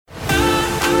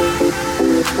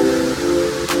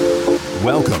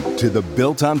Welcome to the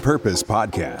Built on Purpose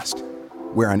podcast,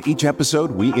 where on each episode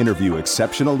we interview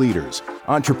exceptional leaders,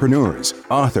 entrepreneurs,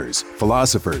 authors,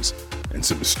 philosophers, and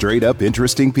some straight up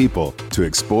interesting people to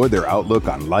explore their outlook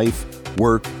on life,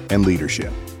 work, and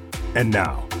leadership. And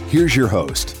now, here's your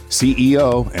host,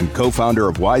 CEO and co-founder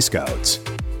of Y Scouts,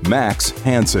 Max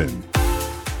Hansen.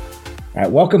 All right,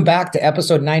 welcome back to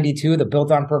episode 92 of the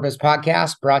Built on Purpose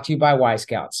podcast, brought to you by Y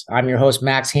Scouts. I'm your host,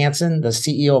 Max Hansen, the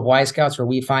CEO of Y Scouts, where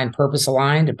we find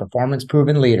purpose-aligned and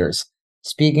performance-proven leaders.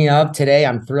 Speaking of, today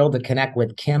I'm thrilled to connect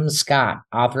with Kim Scott,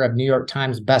 author of New York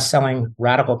Times bestselling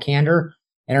Radical Candor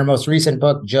and her most recent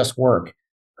book, Just Work.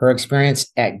 Her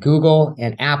experience at Google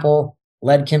and Apple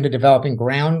led Kim to developing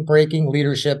groundbreaking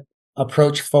leadership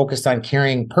approach focused on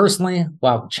caring personally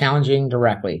while challenging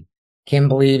directly. Kim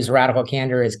believes radical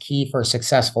candor is key for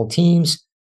successful teams.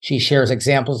 She shares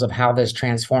examples of how this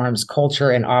transforms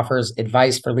culture and offers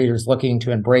advice for leaders looking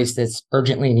to embrace this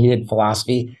urgently needed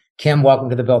philosophy. Kim, welcome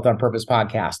to the Built on Purpose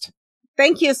podcast.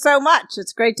 Thank you so much.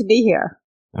 It's great to be here.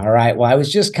 All right. Well, I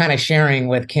was just kind of sharing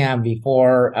with Kim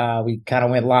before we kind of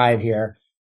went live here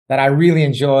that I really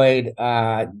enjoyed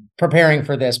preparing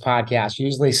for this podcast.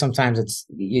 Usually, sometimes it's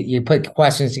you put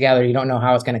questions together, you don't know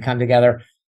how it's going to come together.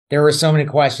 There were so many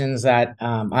questions that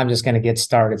I'm just going to get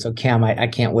started. So, Kim, I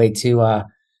can't wait to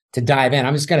dive in.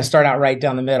 I'm just going to start out right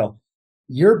down the middle.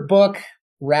 Your book,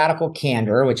 Radical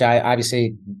Candor, which I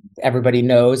obviously everybody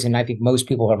knows, and I think most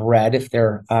people have read if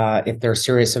they're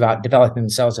serious about developing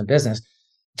themselves in business,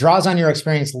 draws on your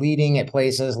experience leading at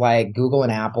places like Google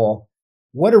and Apple.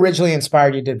 What originally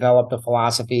inspired you to develop the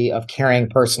philosophy of caring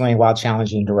personally while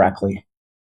challenging directly?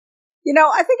 You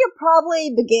know, I think it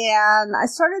probably began, I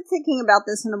started thinking about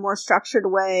this in a more structured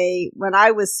way when I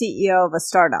was CEO of a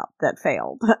startup that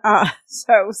failed.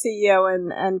 So CEO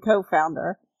and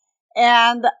co-founder.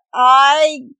 And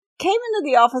I came into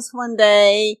the office one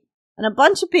day and a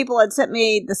bunch of people had sent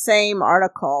me the same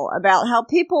article about how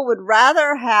people would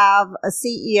rather have a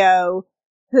CEO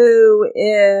who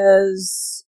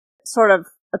is sort of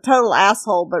a total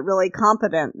asshole but really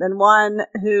competent than one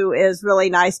who is really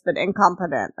nice but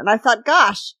incompetent. And I thought,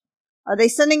 gosh, are they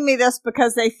sending me this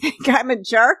because they think I'm a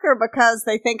jerk or because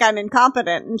they think I'm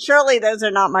incompetent? And surely those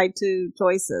are not my two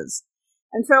choices.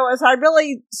 And so as I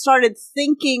really started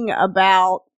thinking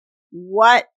about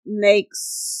what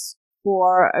makes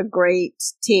for a great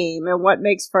team and what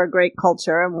makes for a great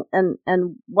culture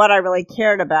and what I really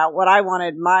cared about, what I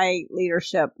wanted my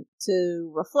leadership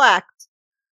to reflect,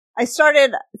 I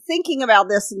started thinking about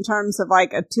this in terms of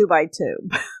like a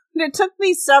 2x2. It took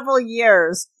me several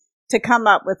years to come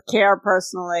up with care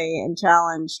personally and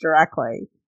challenge directly.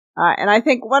 And I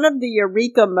think one of the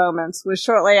eureka moments was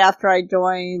shortly after I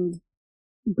joined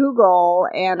Google,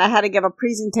 and I had to give a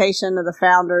presentation to the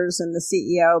founders and the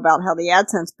CEO about how the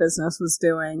AdSense business was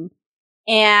doing.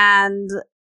 And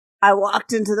I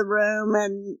walked into the room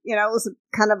and, you know, it was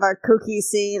kind of a kooky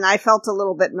scene. I felt a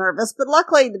little bit nervous, but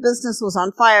luckily the business was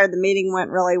on fire. The meeting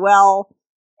went really well.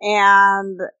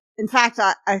 And in fact,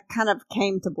 I kind of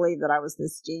came to believe that I was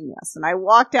this genius. And I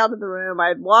walked out of the room. I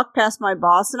had walked past my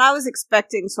boss and I was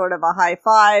expecting sort of a high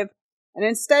five. And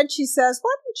instead she says,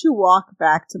 why don't you walk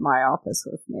back to my office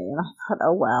with me? And I thought,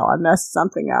 oh, wow, I messed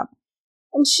something up.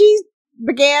 And she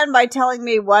began by telling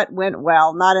me what went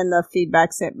well, not in the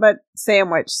feedback but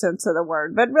sandwich sense of the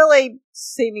word, but really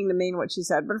seeming to mean what she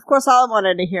said. But of course, all I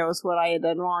wanted to hear was what I had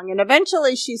done wrong. And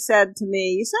eventually she said to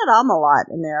me, you said a lot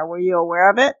in there. Were you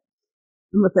aware of it?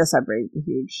 And with this, I breathed a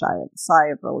huge sigh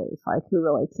of relief, like who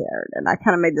really cared? And I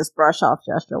kind of made this brush off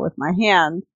gesture with my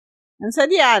hand and said,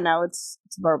 yeah, I know, it's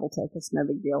a verbal tick. It's no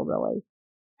big deal, really.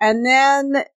 And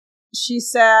then she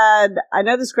said, I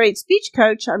know this great speech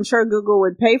coach. I'm sure Google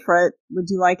would pay for it. Would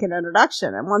you like an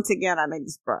introduction? And once again, I made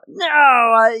this brush. No,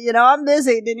 I'm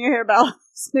busy. Didn't you hear about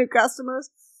these new customers?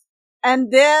 And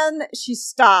then she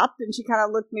stopped and she kind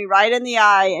of looked me right in the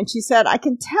eye and she said, I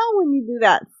can tell when you do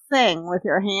that thing with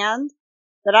your hand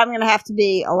that I'm going to have to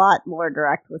be a lot more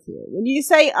direct with you. When you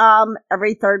say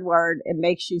every third word, it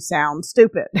makes you sound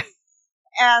stupid.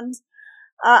 And,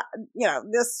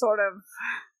 this sort of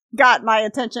got my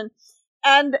attention.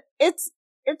 And it's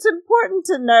important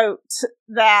to note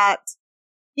that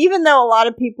even though a lot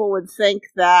of people would think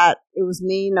that it was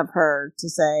mean of her to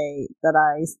say that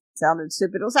I sounded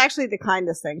stupid, it was actually the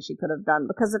kindest thing she could have done,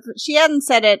 because if she hadn't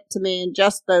said it to me in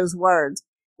just those words,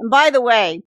 and by the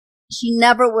way, she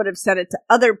never would have said it to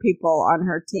other people on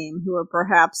her team who were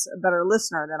perhaps a better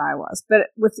listener than I was.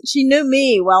 But she knew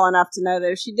me well enough to know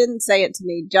that if she didn't say it to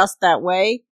me just that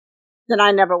way, then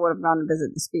I never would have gone to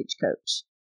visit the speech coach.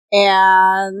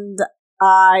 And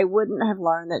I wouldn't have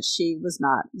learned that she was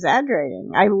not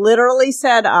exaggerating. I literally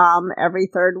said every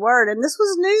third word. And this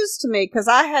was news to me because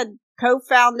I had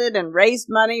co-founded and raised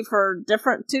money for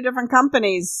two different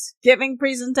companies giving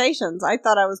presentations. I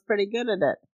thought I was pretty good at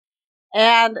it.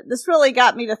 And this really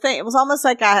got me to think. It was almost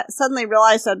like I suddenly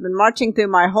realized I'd been marching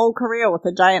through my whole career with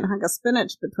a giant hunk of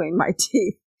spinach between my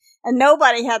teeth. And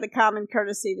nobody had the common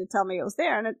courtesy to tell me it was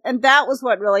there. And that was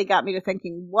what really got me to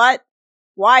thinking,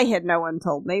 why had no one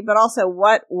told me? But also,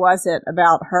 what was it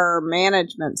about her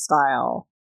management style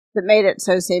that made it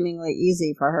so seemingly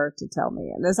easy for her to tell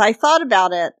me? And as I thought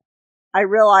about it, I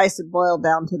realized it boiled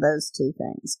down to those two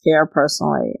things: care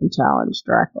personally and challenge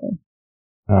directly.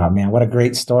 Oh man, what a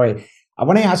great story. I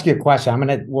want to ask you a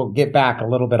question. We'll get back a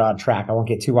little bit on track. I won't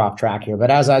get too off track here, but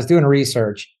as I was doing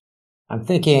research, I'm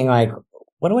thinking like,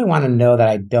 what do I want to know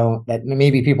that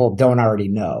maybe people don't already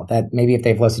know, that maybe if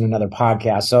they've listened to another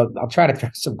podcast? So I'll try to throw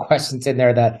some questions in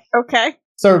there that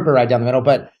sort of go right down the middle.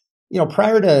 But,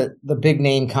 prior to the big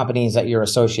name companies that you're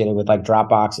associated with, like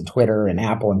Dropbox and Twitter and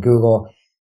Apple and Google,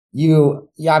 you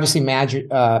obviously managed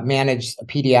a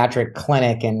pediatric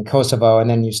clinic in Kosovo, and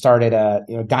then you started a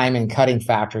diamond cutting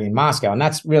factory in Moscow. And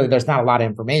that's really, there's not a lot of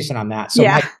information on that. So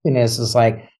my question is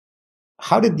like,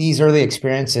 how did these early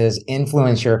experiences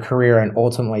influence your career and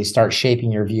ultimately start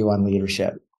shaping your view on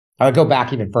leadership? I would go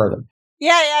back even further.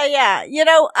 Yeah.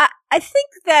 I think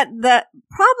that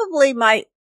probably my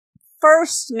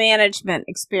first management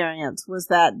experience was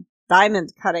that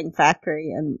diamond cutting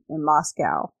factory in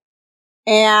Moscow.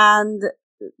 And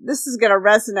this is going to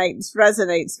resonate. This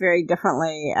resonates very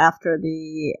differently after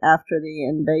the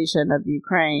invasion of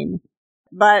Ukraine.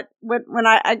 But when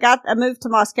I moved to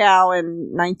Moscow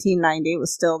in 1990, it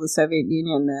was still the Soviet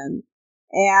Union then,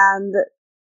 and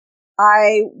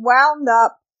I wound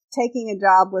up taking a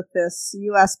job with this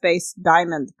U.S.-based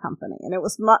diamond company, and it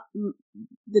was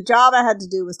the job I had to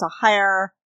do was to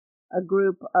hire a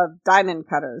group of diamond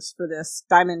cutters for this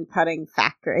diamond cutting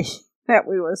factory that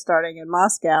we were starting in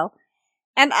Moscow.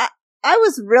 And I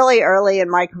was really early in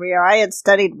my career. I had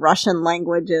studied Russian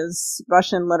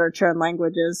literature and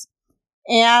languages.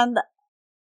 And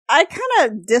I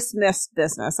kind of dismissed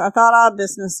business. I thought,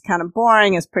 business is kind of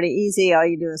boring. It's pretty easy. All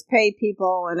you do is pay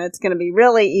people, and it's going to be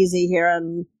really easy here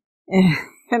in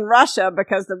Russia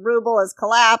because the ruble has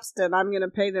collapsed, and I'm going to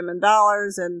pay them in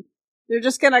dollars, and they're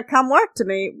just going to come work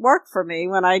for me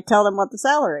when I tell them what the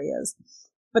salary is.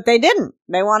 But they didn't.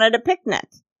 They wanted a picnic.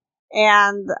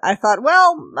 And I thought,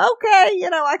 well, okay,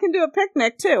 I can do a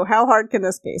picnic too. How hard can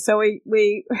this be? So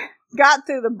we got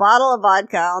through the bottle of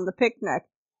vodka on the picnic.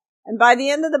 And by the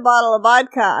end of the bottle of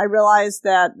vodka, I realized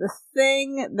that the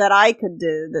thing that I could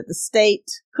do that the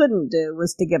state couldn't do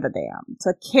was to give a damn,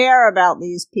 to care about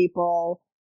these people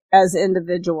as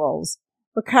individuals,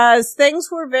 because things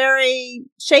were very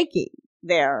shaky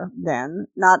there then,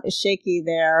 not as shaky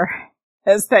there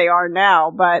as they are now,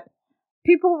 but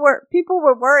people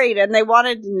were worried, and they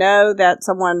wanted to know that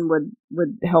someone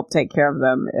would help take care of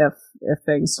them if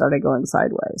things started going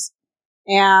sideways.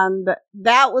 And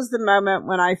that was the moment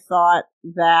when I thought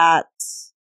that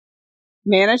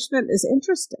management is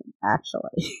interesting,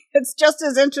 actually. It's just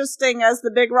as interesting as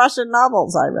the big Russian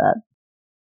novels I read.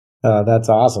 That's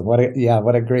awesome. What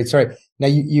a great story. Now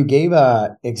you gave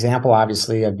a example,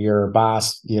 obviously, of your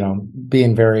boss,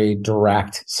 being very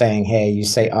direct, saying, hey, you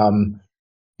say,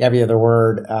 every other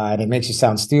word, and it makes you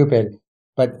sound stupid.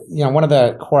 But, one of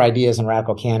the core ideas in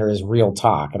Radical Candor is real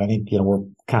talk. And I think, we're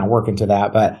kind of working to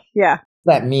that. But yeah,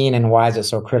 what does that mean, and why is it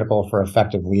so critical for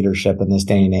effective leadership in this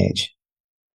day and age?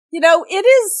 It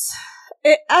is.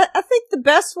 I think the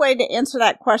best way to answer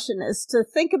that question is to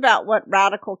think about what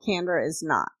radical candor is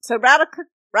not. So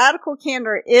radical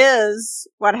candor is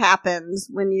what happens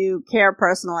when you care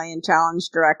personally and challenge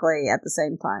directly at the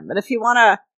same time. But if you want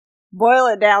to boil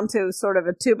it down to sort of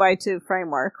a 2x2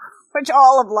 framework, which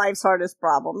all of life's hardest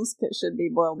problems should be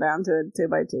boiled down to a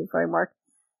 2x2 framework.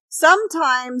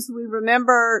 Sometimes we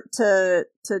remember to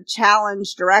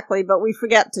challenge directly, but we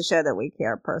forget to show that we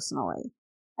care personally.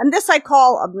 And this I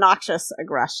call obnoxious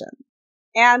aggression.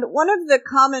 And one of the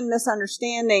common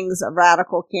misunderstandings of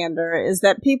radical candor is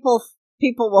that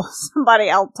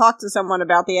I'll talk to someone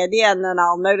about the idea, and then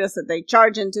I'll notice that they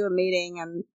charge into a meeting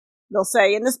and they'll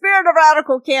say, in the spirit of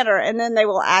radical candor, and then they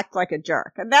will act like a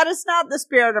jerk. And that is not the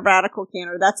spirit of radical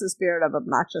candor. That's the spirit of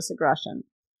obnoxious aggression.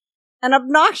 And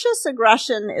obnoxious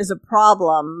aggression is a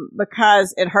problem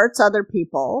because it hurts other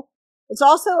people. It's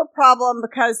also a problem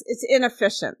because it's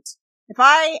inefficient. If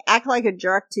I act like a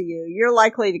jerk to you, you're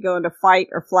likely to go into fight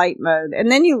or flight mode, and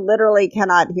then you literally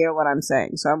cannot hear what I'm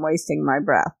saying, so I'm wasting my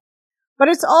breath. But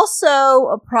it's also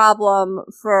a problem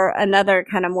for another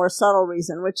kind of more subtle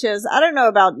reason, which is, I don't know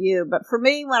about you, but for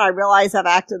me, when I realize I've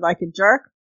acted like a jerk,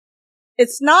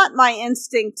 it's not my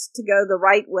instinct to go the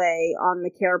right way on the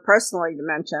care personally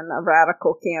dimension of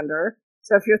radical candor.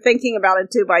 So if you're thinking about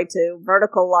it 2x2,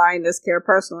 vertical line is care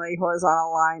personally,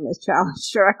 horizontal line is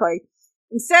challenge directly.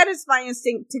 Instead, it's my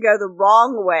instinct to go the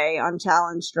wrong way on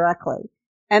challenge directly.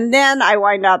 And then I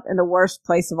wind up in the worst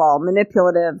place of all,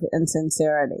 manipulative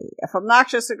insincerity. If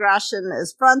obnoxious aggression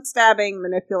is front stabbing,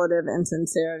 manipulative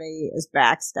insincerity is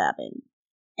backstabbing.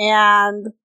 And,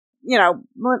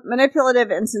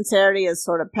 manipulative insincerity is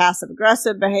sort of passive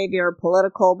aggressive behavior,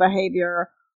 political behavior,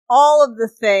 all of the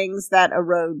things that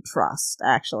erode trust,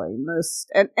 actually,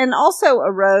 and also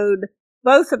erode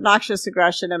both obnoxious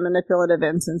aggression and manipulative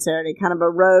insincerity kind of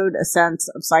erode a sense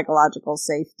of psychological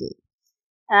safety.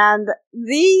 And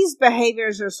these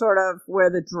behaviors are sort of where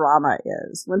the drama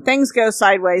is. When things go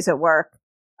sideways at work,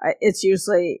 it's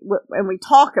usually, when we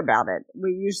talk about it,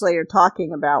 we usually are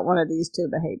talking about one of these two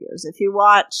behaviors. If you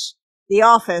watch The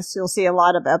Office, you'll see a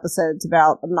lot of episodes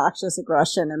about obnoxious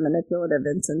aggression and manipulative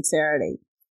insincerity.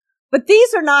 But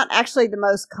these are not actually the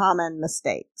most common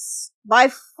mistakes. By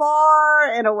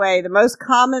far, in a way, the most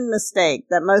common mistake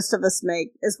that most of us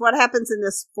make is what happens in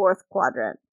this fourth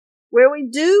quadrant, where we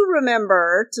do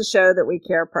remember to show that we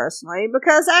care personally,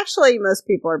 because actually most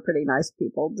people are pretty nice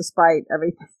people, despite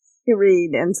everything you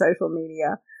read in social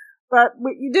media. But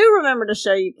you do remember to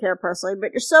show you care personally,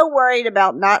 but you're so worried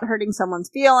about not hurting someone's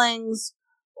feelings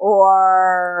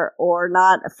or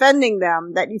not offending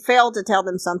them that you fail to tell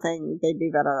them something they'd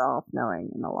be better off knowing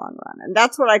in the long run. And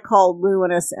that's what I call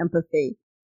ruinous empathy.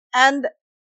 And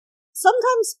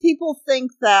sometimes people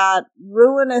think that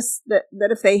that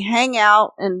if they hang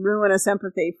out in ruinous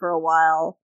empathy for a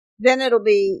while, then it'll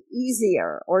be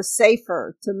easier or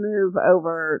safer to move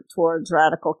over towards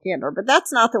radical candor. But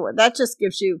that's not the word. That just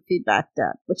gives you feedback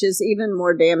debt, which is even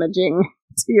more damaging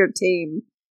to your team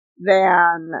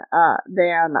than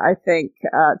I think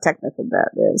technical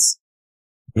debt is.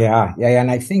 Yeah.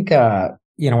 And I think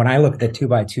when I look at the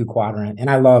 2x2 quadrant, and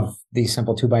I love these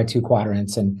simple 2x2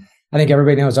 quadrants, and I think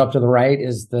everybody knows up to the right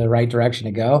is the right direction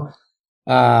to go.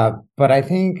 But I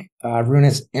think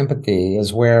ruinous empathy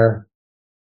is where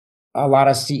a lot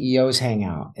of CEOs hang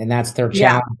out, and that's their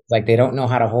challenge. Yeah. Like, they don't know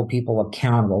how to hold people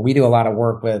accountable. We do a lot of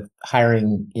work with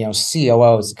hiring,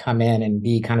 COOs to come in and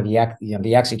be kind of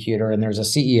the executor. And there's a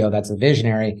CEO that's a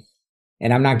visionary,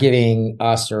 and I'm not giving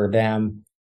us or them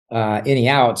any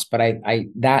outs, but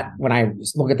that when I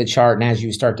look at the chart and as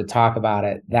you start to talk about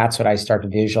it, that's what I start to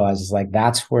visualize is like,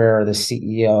 that's where the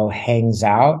CEO hangs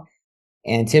out.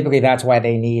 And typically that's why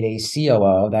they need a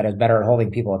COO that is better at holding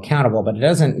people accountable, but it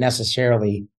doesn't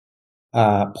necessarily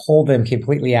pull them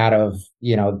completely out of,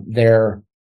 their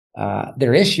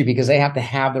issue, because they have to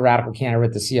have the radical candor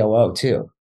with the COO too.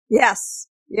 Yes.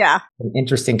 Yeah. An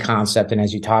interesting concept. And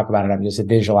as you talk about it, I'm just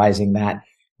visualizing that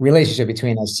relationship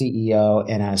between a CEO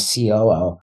and a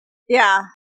COO. Yeah.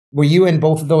 Were you in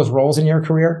both of those roles in your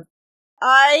career?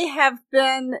 I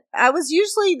was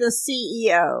usually the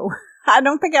CEO. I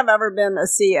don't think I've ever been a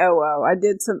COO. I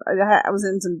was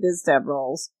in some biz dev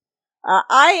roles.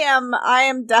 I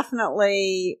am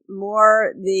definitely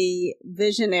more the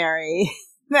visionary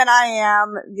than I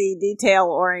am the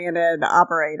detail-oriented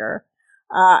operator,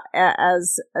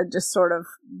 as just sort of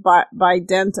by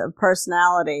dint of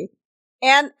personality.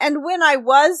 And when I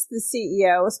was the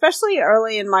CEO, especially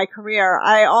early in my career,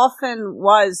 I often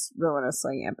was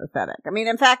ruinously empathetic. I mean,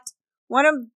 in fact, one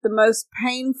of the most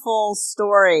painful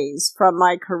stories from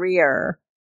my career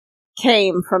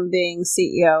came from being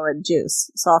CEO at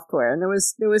Juice Software. And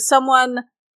there was someone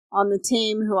on the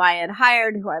team who I had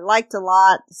hired, who I liked a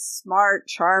lot, smart,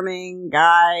 charming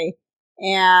guy.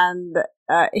 And,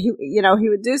 he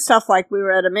would do stuff like, we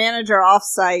were at a manager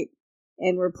offsite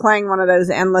and we're playing one of those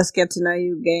endless get to know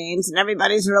you games, and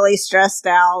everybody's really stressed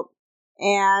out.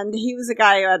 And he was a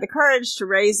guy who had the courage to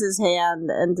raise his hand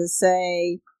and to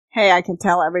say, hey, I can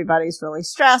tell everybody's really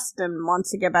stressed and wants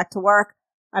to get back to work.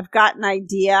 I've got an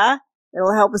idea.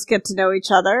 It'll help us get to know each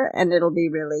other, and it'll be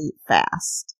really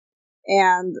fast.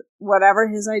 And whatever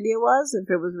his idea was, if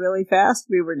it was really fast,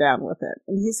 we were down with it.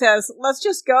 And he says, let's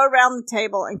just go around the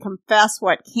table and confess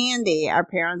what candy our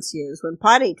parents used when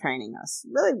potty training us.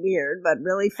 Really weird, but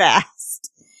really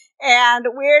fast. And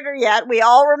weirder yet, we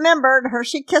all remembered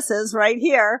Hershey Kisses right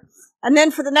here. And then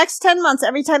for the next 10 months,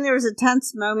 every time there was a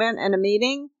tense moment in a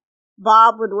meeting,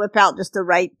 Bob would whip out just the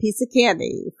right piece of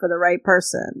candy for the right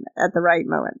person at the right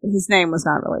moment. His name was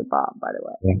not really Bob, by the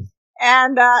way. Yeah.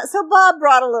 And so Bob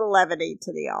brought a little levity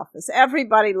to the office.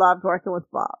 Everybody loved working with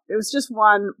Bob. There was just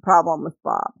one problem with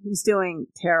Bob. He was doing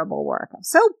terrible work. I'm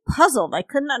so puzzled. I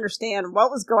couldn't understand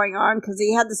what was going on because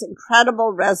he had this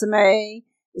incredible resume,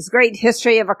 this great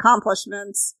history of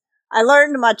accomplishments. I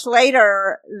learned much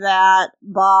later that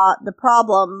the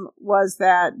problem was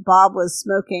that Bob was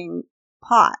smoking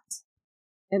pot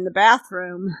in the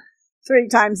bathroom 3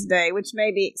 times a day, which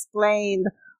maybe explained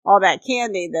all that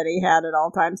candy that he had at all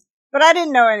times. But I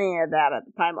didn't know any of that at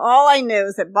the time. All I knew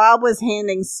is that Bob was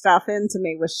handing stuff in to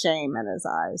me with shame in his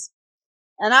eyes.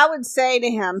 And I would say to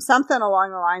him something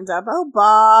along the lines of, "Oh,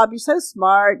 Bob, you're so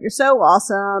smart. You're so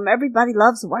awesome. Everybody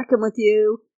loves working with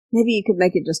you. Maybe you could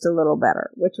make it just a little better,"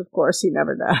 which, of course, he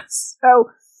never does. So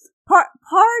part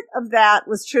of that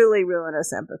was truly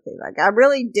ruinous empathy. Like, I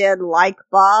really did like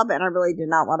Bob, and I really did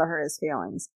not want to hurt his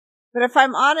feelings. But if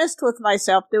I'm honest with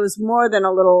myself, there was more than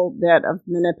a little bit of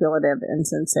manipulative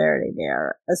insincerity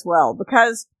there as well,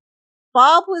 because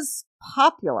Bob was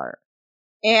popular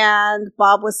and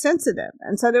Bob was sensitive.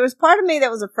 And so there was part of me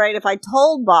that was afraid if I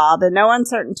told Bob in no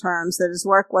uncertain terms that his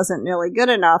work wasn't nearly good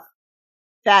enough,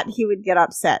 that he would get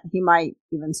upset. He might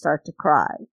even start to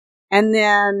cry. And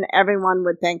then everyone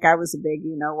would think I was a big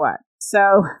you-know-what.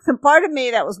 So the part of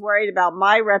me that was worried about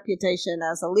my reputation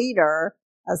as a leader,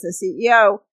 as a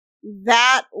CEO,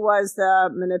 that was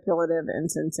the manipulative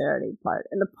insincerity part.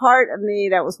 And the part of me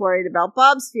that was worried about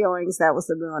Bob's feelings, that was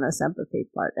the ruinous empathy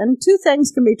part. And 2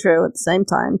 things can be true at the same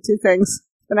time. 2 things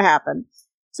going to happen.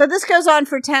 So this goes on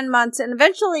for 10 months, and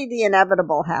eventually the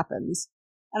inevitable happens.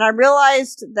 And I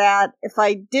realized that if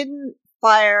I didn't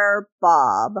fire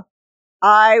Bob,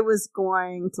 I was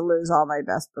going to lose all my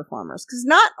best performers. Because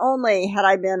not only had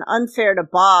I been unfair to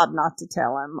Bob not to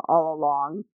tell him all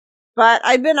along, but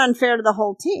I'd been unfair to the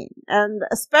whole team, and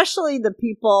especially the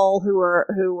people who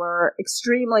were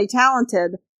extremely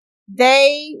talented.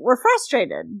 They were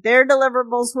frustrated. Their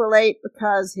deliverables were late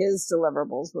because his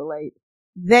deliverables were late.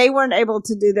 They weren't able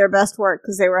to do their best work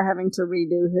because they were having to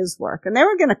redo his work, and they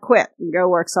were going to quit and go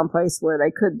work someplace where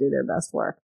they could do their best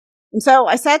work. And so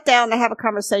I sat down to have a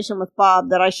conversation with Bob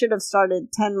that I should have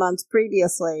started 10 months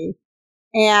previously.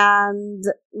 And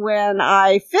when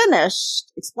I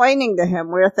finished explaining to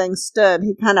him where things stood,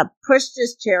 he kind of pushed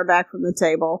his chair back from the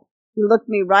table. He looked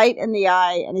me right in the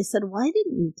eye and he said, "Why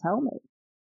didn't you tell me?"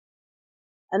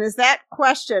 And as that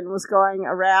question was going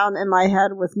around in my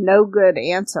head with no good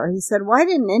answer, he said, "Why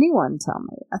didn't anyone tell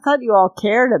me? I thought you all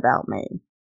cared about me."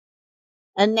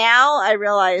 And now I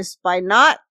realized by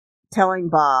not telling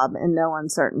Bob in no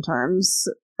uncertain terms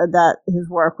that his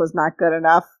work was not good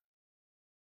enough,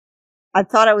 I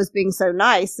thought I was being so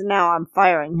nice, and now I'm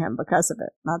firing him because of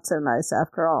it. Not so nice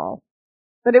after all.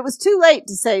 But it was too late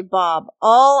to save Bob.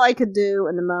 All I could do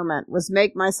in the moment was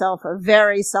make myself a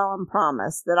very solemn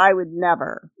promise that I would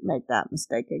never make that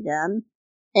mistake again,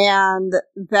 and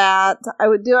that I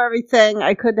would do everything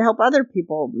I could to help other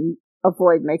people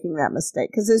avoid making that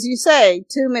mistake. Because as you say,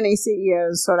 too many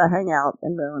CEOs sort of hang out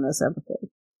in ruinous empathy.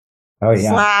 Oh,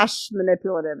 yeah. /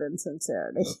 manipulative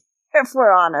insincerity, if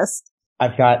we're honest.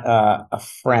 I've got a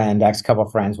friend, ex-couple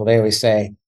friends, well, they always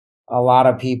say a lot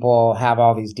of people have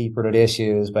all these deep-rooted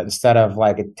issues, but instead of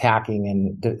like attacking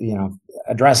and,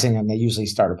 addressing them, they usually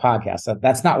start a podcast. So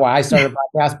that's not why I started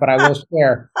a podcast, but I will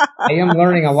share. I am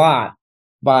learning a lot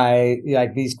by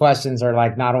like these questions are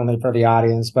like not only for the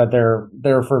audience, but they're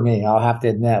for me. I'll have to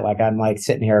admit, like I'm like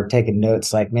sitting here taking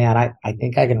notes like, man, I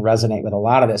think I can resonate with a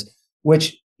lot of this,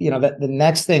 which, the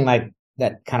next thing like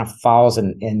that kind of falls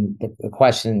in the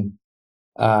question,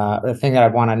 the thing that I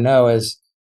want to know is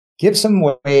give some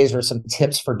ways or some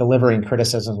tips for delivering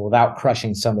criticisms without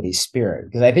crushing somebody's spirit.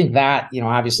 Because I think that,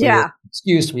 obviously is an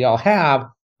excuse we all have,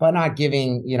 but not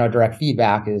giving, direct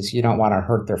feedback is you don't want to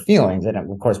hurt their feelings. And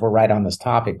of course, we're right on this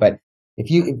topic, but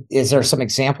is there some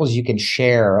examples you can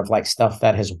share of like stuff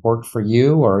that has worked for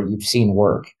you or you've seen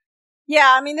work?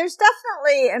 Yeah, I mean, there's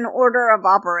definitely an order of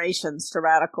operations to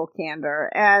radical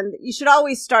candor, and you should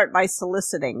always start by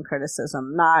soliciting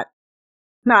criticism, not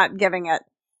giving it,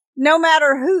 no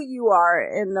matter who you are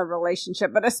in the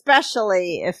relationship, but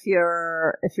especially if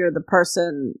you're the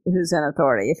person who's in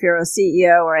authority. If you're a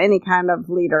CEO or any kind of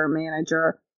leader or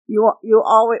manager, you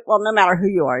always, well, no matter who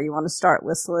you are, you want to start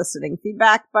with soliciting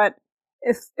feedback. But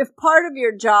if part of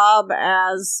your job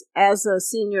as a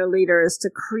senior leader is to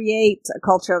create a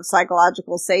culture of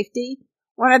psychological safety,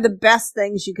 one of the best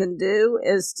things you can do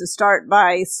is to start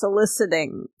by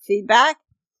soliciting feedback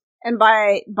and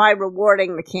by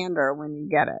rewarding the candor when you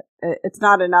get it. It's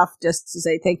not enough just to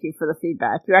say thank you for the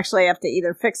feedback. You actually have to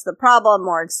either fix the problem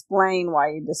or explain why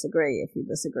you disagree if you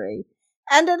disagree.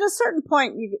 And at a certain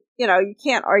point, you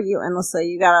can't argue endlessly.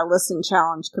 You got to listen,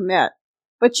 challenge, commit.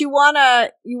 But you want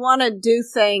to do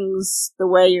things the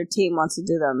way your team wants to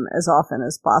do them as often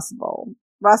as possible.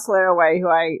 Russ Laraway, who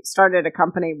I started a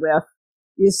company with,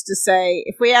 used to say,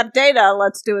 if we have data,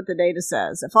 let's do what the data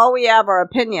says. If all we have are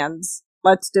opinions,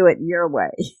 let's do it your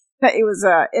way. It was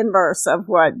a inverse of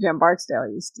what Jim Barksdale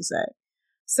used to say.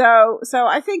 So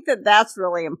I think that that's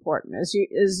really important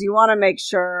is you want to make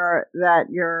sure that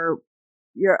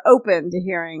you're open to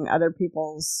hearing other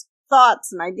people's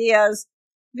thoughts and ideas.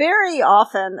 Very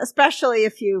often, especially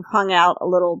if you've hung out a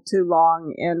little too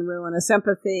long in ruinous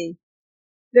sympathy,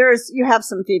 you have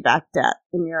some feedback debt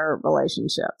in your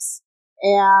relationships.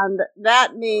 And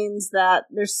that means that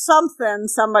there's something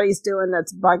somebody's doing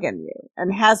that's bugging you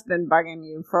and has been bugging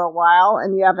you for a while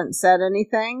and you haven't said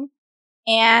anything.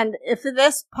 And if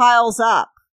this piles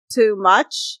up too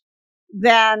much,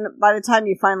 then by the time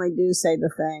you finally do say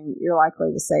the thing, you're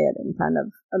likely to say it in kind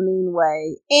of a mean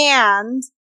way. And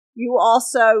you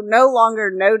also no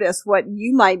longer notice what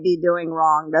you might be doing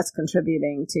wrong that's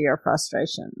contributing to your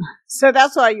frustration. So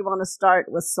that's why you want to start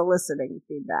with soliciting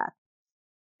feedback.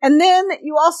 And then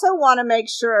you also want to make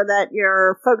sure that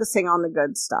you're focusing on the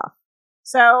good stuff.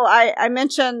 So I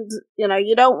mentioned,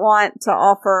 you don't want to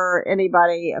offer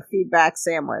anybody a feedback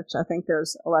sandwich. I think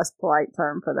there's a less polite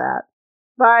term for that.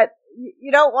 But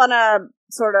you don't want to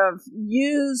sort of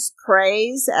use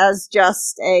praise as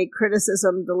just a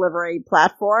criticism delivery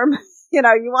platform. You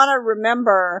want to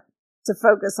remember to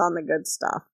focus on the good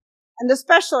stuff. And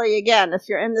especially, again, if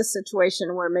you're in this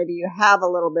situation where maybe you have a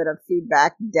little bit of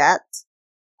feedback debt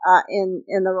in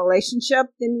the relationship,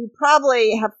 then you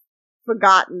probably have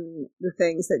forgotten the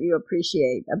things that you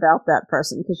appreciate about that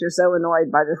person because you're so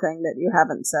annoyed by the thing that you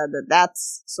haven't said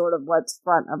that's sort of what's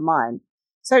front of mind.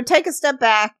 So take a step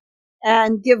back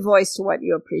and give voice to what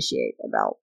you appreciate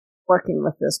about working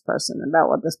with this person, about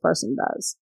what this person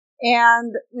does.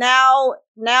 And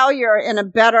now you're in a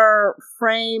better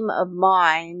frame of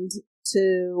mind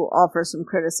to offer some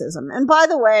criticism. And by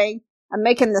the way, I'm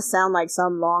making this sound like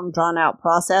some long drawn out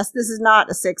process. This is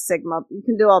not a Six Sigma. You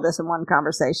can do all this in one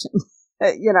conversation,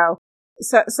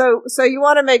 So you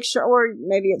want to make sure, or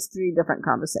maybe it's 3 different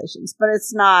conversations, but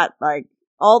it's not like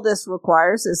all this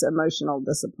requires is emotional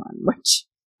discipline, which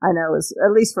I know is,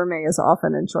 at least for me, is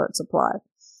often in short supply.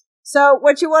 So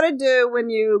what you want to do when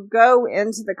you go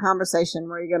into the conversation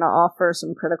where you're going to offer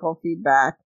some critical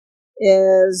feedback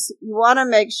is you want to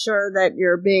make sure that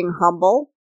you're being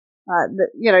humble.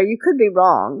 You could be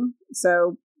wrong,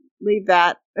 so leave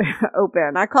that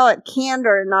open. I call it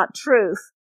candor, not truth,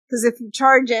 because if you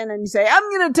charge in and you say, I'm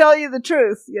going to tell you the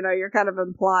truth, you're kind of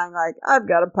implying like, I've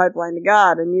got a pipeline to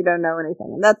God and you don't know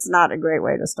anything. And that's not a great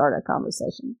way to start a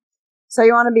conversation. So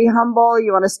you want to be humble.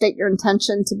 You want to state your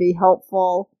intention to be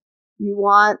helpful. You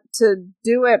want to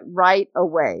do it right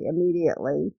away,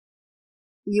 immediately.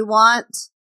 You want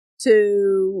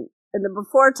to, in the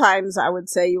before times, I would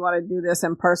say you want to do this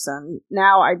in person.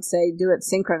 Now I'd say do it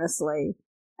synchronously.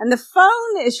 And the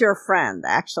phone is your friend,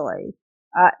 actually.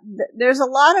 There's a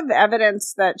lot of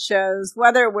evidence that shows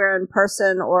whether we're in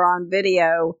person or on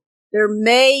video, there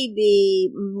may be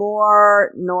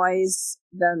more noise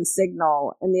than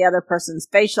signal in the other person's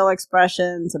facial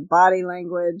expressions and body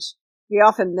language. We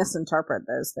often misinterpret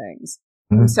those things.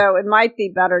 Mm-hmm. And so it might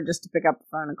be better just to pick up the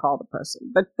phone and call the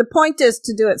person. But the point is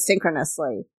to do it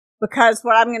synchronously, because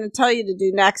what I'm going to tell you to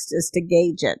do next is to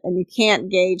gauge it. And you can't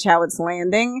gauge how it's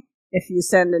landing if you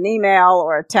send an email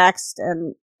or a text,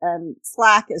 and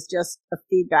Slack is just a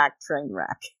feedback train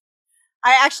wreck.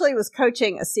 I actually was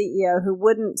coaching a CEO who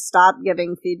wouldn't stop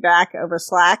giving feedback over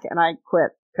Slack, and I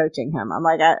quit coaching him. I'm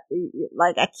like,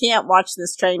 I can't watch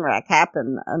this train wreck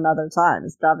happen another time.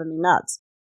 It's driving me nuts.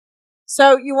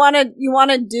 So you want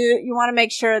to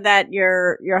make sure that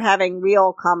you're having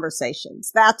real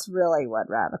conversations. That's really what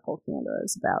radical candor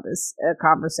is about, is a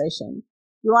conversation.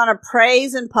 You want to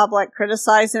praise in public,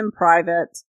 criticize in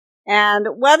private. And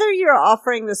whether you're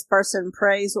offering this person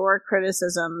praise or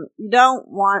criticism, you don't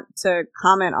want to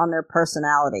comment on their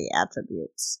personality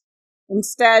attributes.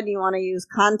 Instead, you want to use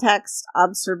context,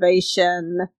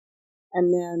 observation,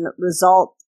 and then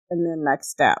result, and then next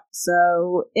step.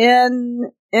 So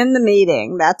in the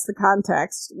meeting, that's the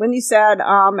context. When you said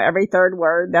every third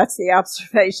word, that's the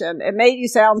observation. It made you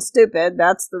sound stupid,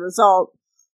 that's the result.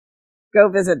 Go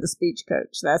visit the speech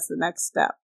coach. That's the next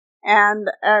step. And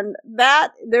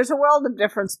that, there's a world of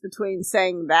difference between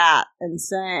saying that and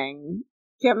saying,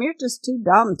 Kim, you're just too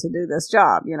dumb to do this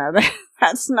job.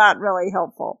 That's not really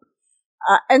helpful.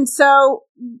 And so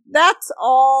that's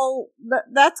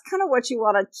that's kind of what you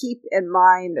want to keep in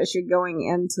mind as you're going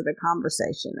into the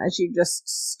conversation, as you just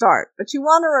start. But you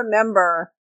want to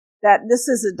remember that this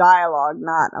is a dialogue,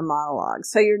 not a monologue.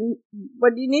 So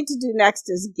what you need to do next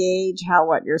is gauge how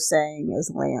what you're saying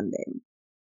is landing.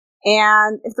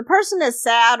 And if the person is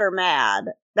sad or mad,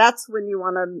 that's when you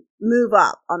want to move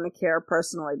up on the care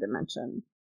personally dimension.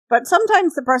 But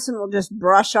sometimes the person will just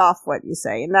brush off what you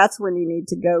say, and that's when you need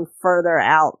to go further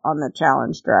out on the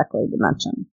challenge directly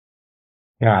dimension.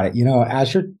 Got it.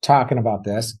 As you're talking about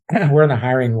this, we're in the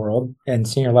hiring world and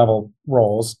senior level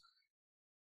roles.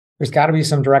 There's got to be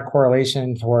some direct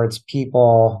correlation towards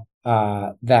people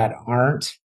that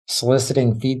aren't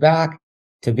soliciting feedback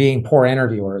to being poor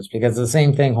interviewers, because the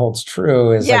same thing holds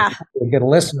true as like a good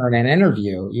listener in an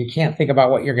interview. You can't think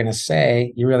about what you're going to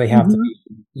say. You really have to be,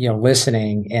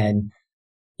 listening and,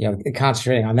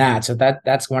 concentrating on that. So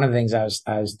that's one of the things I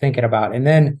was thinking about. And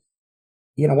then,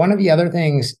 one of the other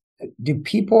things,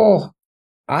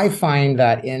 I find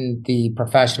that in the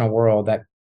professional world that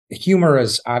humor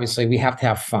is obviously, we have to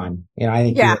have fun. I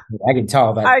think I can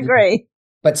tell that. I agree.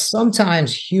 But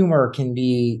sometimes humor can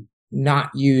be not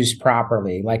used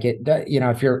properly. Like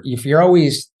if you're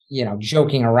always,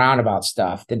 joking around about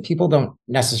stuff, then people don't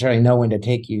necessarily know when to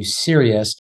take you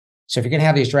serious. So if you're going to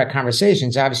have these direct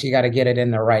conversations, obviously you got to get it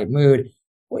in the right mood.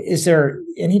 Is there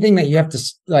anything that you have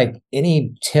to,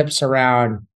 any tips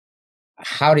around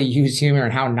how to use humor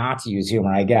and how not to use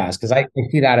humor, I guess? Because I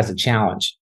see that as a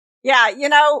challenge. Yeah,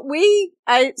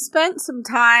 I spent some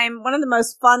time, one of the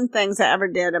most fun things I ever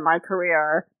did in my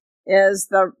career is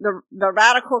the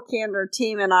Radical Candor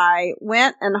team and I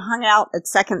went and hung out at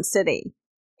Second City,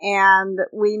 and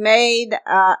we made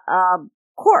a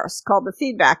course called the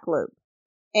Feedback Loop.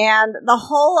 And the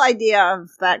whole idea of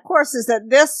that course is that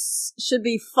this should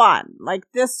be fun. Like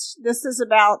this is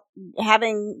about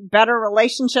having better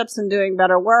relationships and doing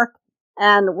better work,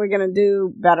 and we're going to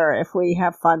do better if we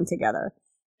have fun together.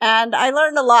 And I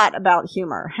learned a lot about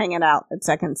humor hanging out at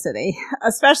Second City.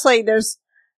 Especially there's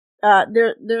a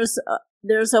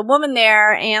woman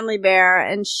there, Ann Lee Bear,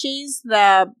 and she's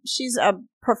a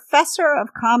professor of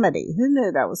comedy. Who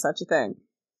knew that was such a thing?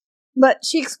 But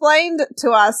she explained to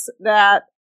us that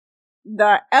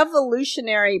the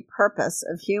evolutionary purpose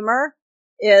of humor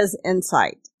is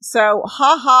insight. So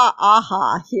ha-ha,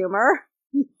 aha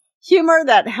humor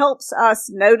that helps us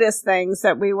notice things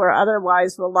that we were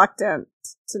otherwise reluctant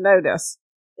to notice,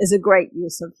 is a great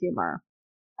use of humor.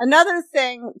 Another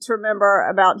thing to remember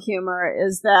about humor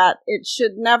is that it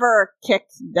should never kick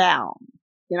down.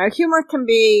 Humor can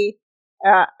be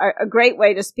a great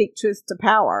way to speak truth to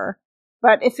power,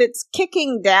 but if it's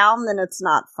kicking down, then it's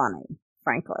not funny,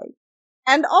 frankly.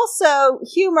 And also,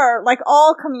 humor, like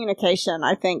all communication,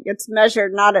 I think, it's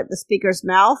measured not at the speaker's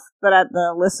mouth, but at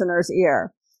the listener's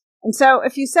ear. And so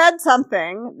if you said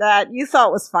something that you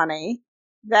thought was funny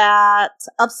that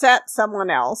upset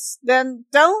someone else, then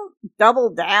don't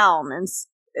double down and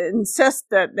insist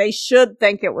that they should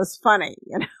think it was funny.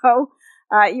 You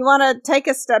want to take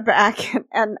a step back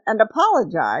and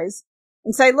apologize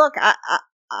and say, look,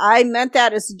 I meant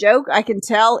that as a joke. I can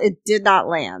tell it did not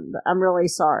land. I'm really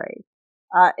sorry.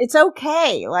 It's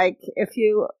okay. Like if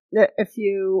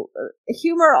you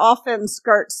humor often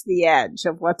skirts the edge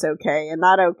of what's okay and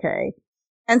not okay.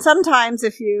 And sometimes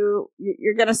if you're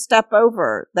going to step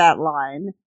over that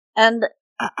line, and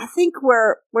I think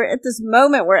we're at this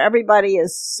moment where everybody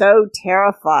is so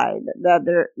terrified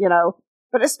that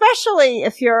but especially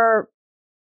if you're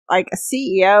like a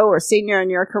CEO or senior in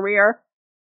your career,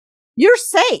 you're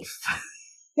safe.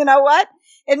 You know what?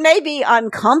 It may be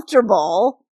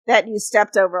uncomfortable that you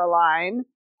stepped over a line,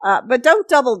 but don't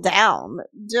double down.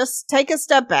 Just take a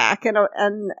step back and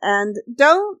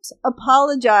don't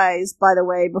apologize, by the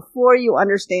way, before you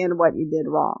understand what you did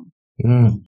wrong.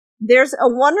 Mm. There's a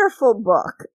wonderful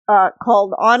book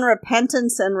called On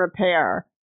Repentance and Repair.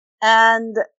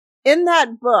 And in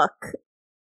that book,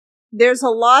 there's a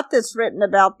lot that's written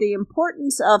about the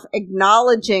importance of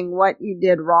acknowledging what you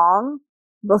did wrong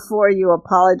before you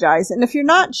apologize. And if you're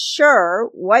not sure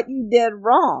what you did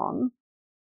wrong,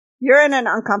 you're in an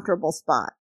uncomfortable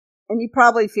spot. And you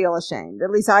probably feel ashamed. At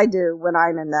least I do when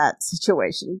I'm in that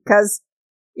situation. Because,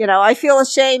 I feel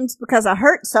ashamed because I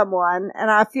hurt someone,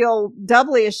 and I feel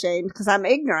doubly ashamed because I'm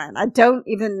ignorant. I don't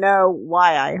even know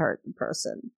why I hurt the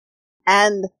person.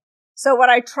 And so what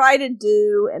I try to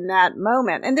do in that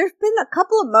moment, and there's been a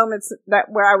couple of moments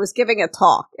where I was giving a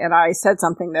talk and I said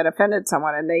something that offended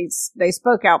someone, and they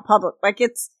spoke out public.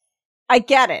 I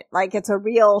get it. Like it's a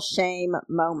real shame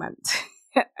moment.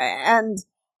 And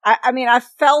I mean, I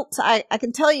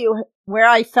can tell you where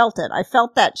I felt it. I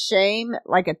felt that shame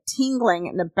like a tingling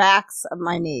in the backs of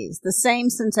my knees. The same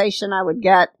sensation I would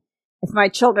get if my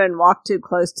children walked too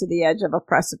close to the edge of a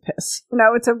precipice.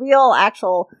 It's a real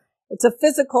it's a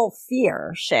physical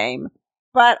fear, shame.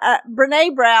 But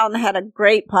Brene Brown had a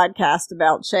great podcast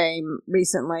about shame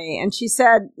recently, and she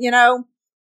said,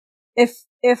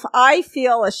 if I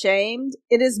feel ashamed,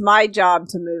 it is my job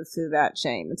to move through that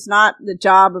shame. It's not the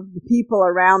job of the people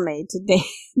around me to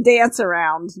dance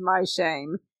around my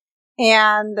shame.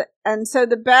 And so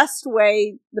the best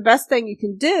thing you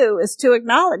can do is to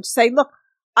acknowledge, say, look,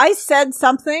 I said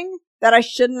something that I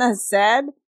shouldn't have said,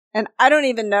 and I don't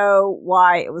even know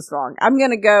why it was wrong. I'm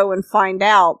going to go and find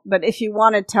out, but if you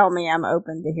want to tell me, I'm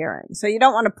open to hearing. So you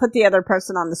don't want to put the other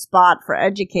person on the spot for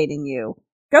educating you.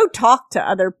 Go talk to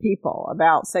other people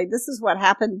about, say, this is what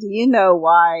happened. Do you know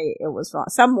why it was wrong?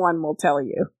 Someone will tell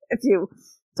you if you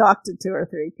talk to 2 or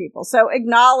 3 people. So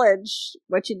acknowledge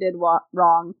what you did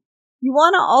wrong. You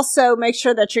want to also make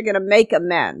sure that you're going to make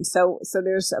amends. So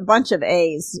there's a bunch of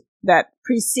A's that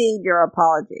precede your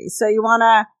apology. So you want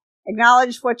to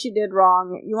acknowledge what you did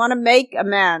wrong. You want to make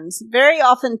amends. Very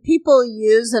often people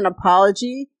use an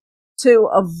apology to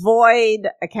avoid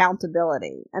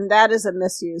accountability, and that is a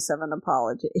misuse of an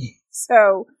apology.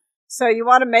 So you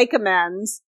want to make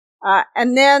amends,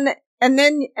 and then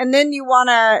you want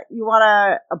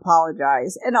to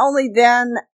apologize, and only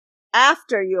then,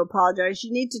 after you apologize,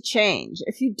 you need to change.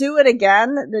 If you do it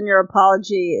again, then your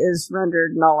apology is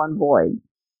rendered null and void.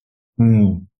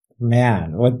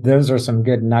 Man, those are some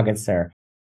good nuggets there.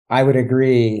 I would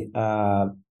agree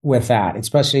with that,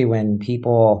 especially when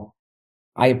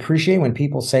I appreciate when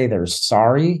people say they're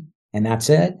sorry and that's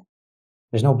it.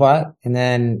 There's no but, and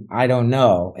then I don't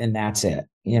know, and that's it.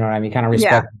 You know what I mean? Kind of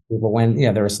respect people when,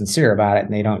 they're sincere about it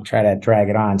and they don't try to drag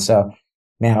it on. So,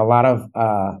 man, a lot of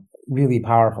really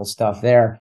powerful stuff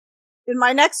there. In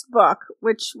my next book,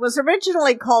 which was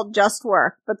originally called Just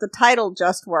Work, but the title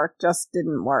Just Work just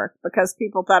didn't work because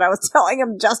people thought I was telling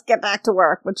them just get back to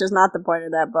work, which is not the point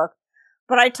of that book.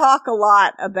 But I talk a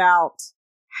lot about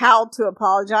how to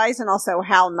apologize and also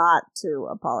how not to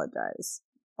apologize.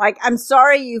 Like, I'm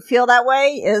sorry you feel that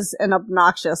way is an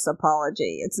obnoxious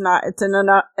apology. It's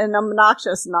an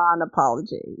obnoxious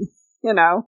non-apology,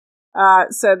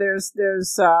 So there's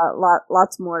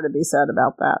lots more to be said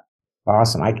about that.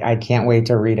 Awesome. I can't wait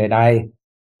to read it.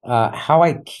 How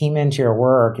I came into your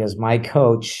work is my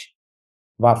coach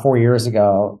about 4 years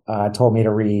ago, told me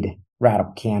to read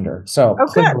Radical Candor. So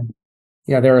clearly,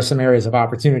 there are some areas of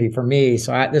opportunity for me.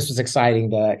 So this was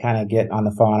exciting to kind of get on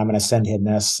the phone. I'm going to send him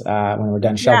this when we're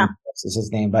done. Sheldon is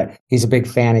his name, but he's a big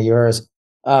fan of yours.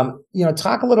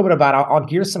 Talk a little bit about, I'll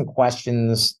gear some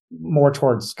questions more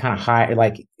towards kind of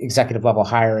like executive level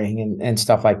hiring and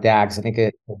stuff like that, because I think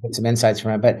it get some insights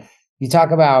from it. But you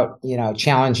talk about,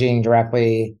 challenging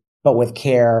directly, but with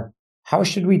care. How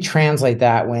should we translate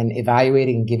that when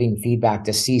evaluating and giving feedback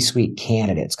to C-suite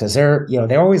candidates? Because they're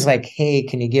always like, hey,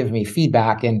 can you give me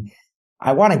feedback? And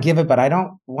I want to give it, but I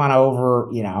don't want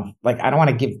to I don't want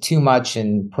to give too much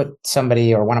and put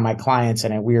somebody or one of my clients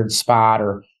in a weird spot,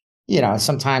 or,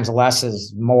 sometimes less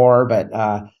is more. But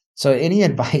so any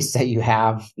advice that you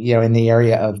have, in the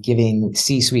area of giving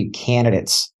C-suite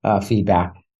candidates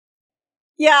feedback?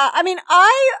 Yeah, I mean,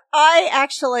 I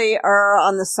actually are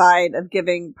on the side of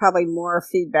giving probably more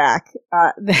feedback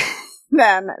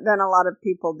than a lot of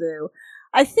people do.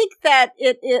 I think that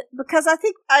because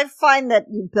I find that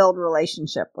you build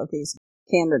relationship with these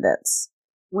candidates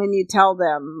when you tell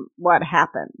them what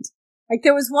happened. Like,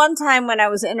 there was one time when I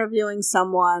was interviewing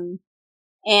someone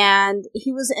and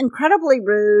he was incredibly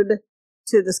rude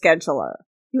to the scheduler.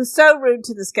 He was so rude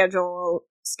to the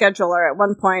scheduler. At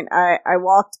one point, I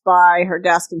walked by her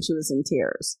desk and she was in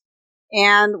tears.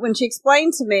 And when she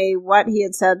explained to me what he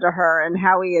had said to her and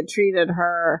how he had treated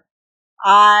her,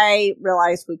 I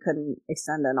realized we couldn't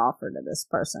extend an offer to this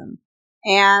person.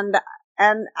 And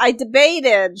I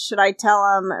debated, should I tell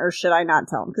him or should I not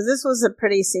tell him? Because this was a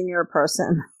pretty senior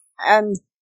person and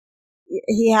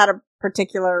he had a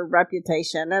particular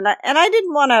reputation. And I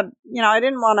didn't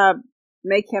want to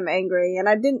make him angry, and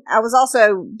I was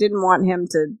also didn't want him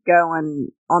to go on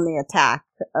the attack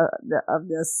of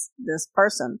this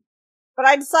person. But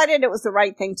I decided it was the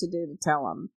right thing to do to tell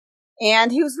him.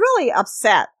 And he was really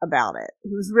upset about it.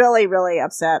 He was really, really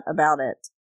upset about it.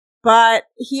 But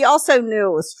he also knew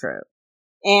it was true.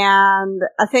 And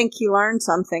I think he learned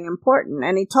something important.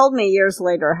 And he told me years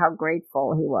later how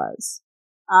grateful he was.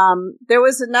 There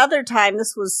was another time,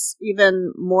 this was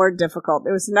even more difficult.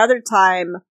 There was another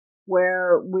time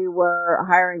where we were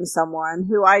hiring someone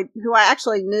who I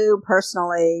actually knew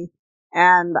personally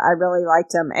and I really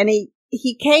liked him. And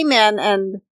he came in,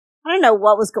 and I don't know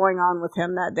what was going on with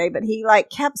him that day, but he like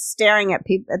kept staring at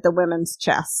at the women's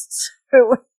chests.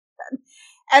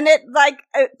 And it like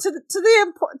to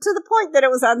the point that it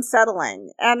was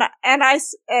unsettling. And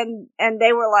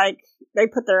they were like, they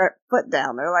put their foot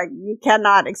down. They're like, you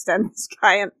cannot extend this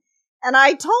guy. And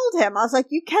I told him, I was like,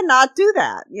 you cannot do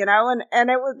that, and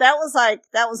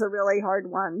that was a really hard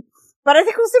one. But I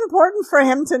think it was important for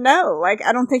him to know. Like,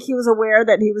 I don't think he was aware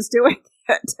that he was doing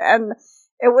it, and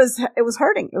it was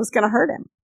hurting. It was going to hurt him.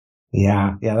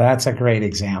 Yeah, that's a great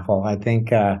example. I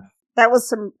think that was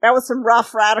some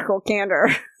rough radical candor.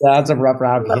 That's a rough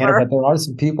radical candor, but there are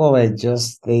some people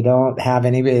that they don't have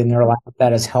anybody in their life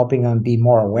that is helping them be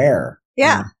more aware.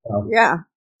 Yeah,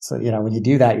 So when you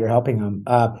do that, you're helping them.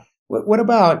 What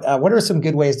about what are some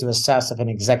good ways to assess if an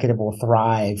executive will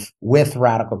thrive with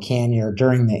radical candor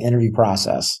during the interview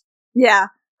process? Yeah,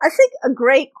 I think a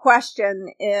great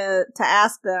question to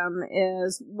ask them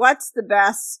is, what's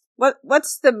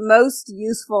the most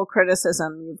useful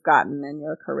criticism you've gotten in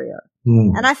your career?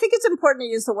 And I think it's important to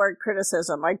use the word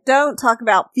criticism. Like, don't talk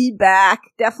about feedback.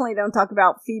 Definitely don't talk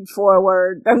about feed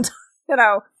forward. Don't,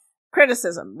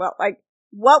 criticism. Well, like,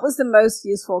 what was the most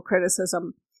useful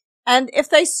criticism? And if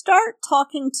they start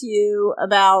talking to you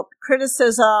about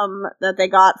criticism that they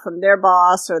got from their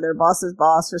boss or their boss's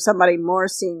boss or somebody more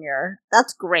senior,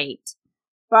 that's great.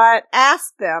 But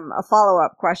ask them a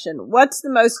follow-up question. What's the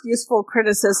most useful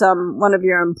criticism one of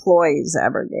your employees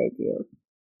ever gave you?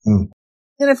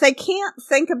 And if they can't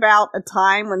think about a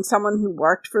time when someone who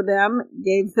worked for them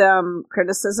gave them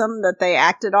criticism that they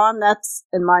acted on, that's,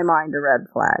 in my mind, a red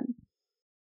flag.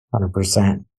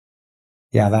 100%.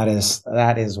 Yeah, that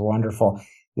is wonderful.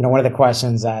 One of the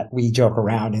questions that we joke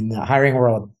around in the hiring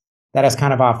world that is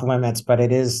kind of off limits, but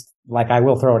it is like, I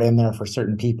will throw it in there for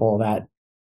certain people that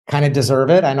kind of deserve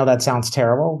it. I know that sounds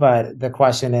terrible, but the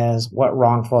question is, what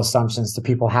wrongful assumptions do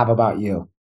people have about you?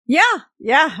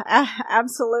 Yeah,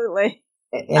 absolutely.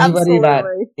 Anybody that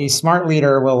a smart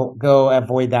leader will go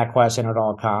avoid that question at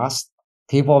all costs.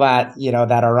 People that,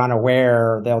 that are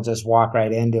unaware, they'll just walk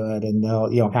right into it and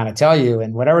they'll, kind of tell you,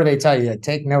 and whatever they tell you,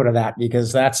 take note of that,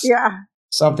 because that's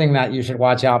something that you should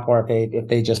watch out for if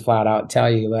they just flat out tell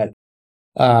you. But,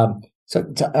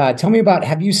 tell me about,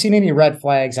 have you seen any red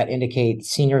flags that indicate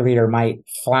senior leader might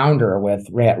flounder with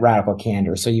radical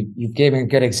candor? So you've given a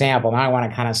good example. Now I want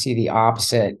to kind of see the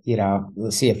opposite,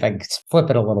 let's see if I can flip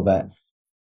it a little bit.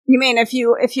 You mean if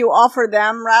you offer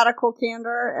them radical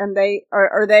candor and they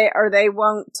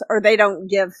won't, or they don't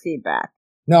give feedback?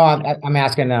 No, I'm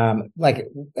asking,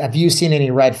 have you seen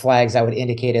any red flags that would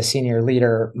indicate a senior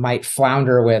leader might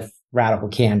flounder with radical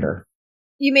candor?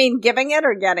 You mean giving it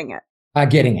or getting it?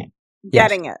 Getting it.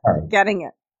 Getting it. Right. Getting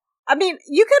it. I mean,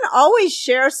 you can always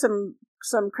share some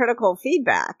critical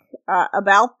feedback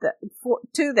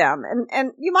to them,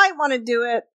 and you might want to do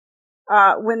it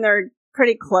when they're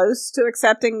pretty close to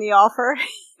accepting the offer.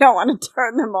 You don't want to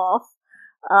turn them off.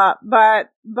 But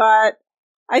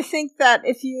I think that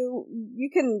if you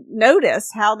can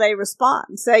notice how they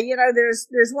respond. Say,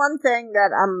 there's one thing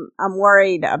that I'm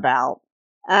worried about,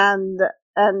 and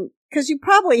because you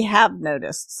probably have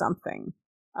noticed something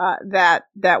that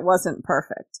wasn't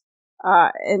perfect.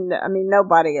 And I mean,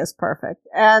 nobody is perfect,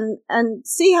 and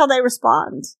see how they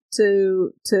respond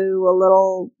to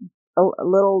a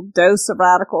little dose of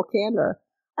radical candor.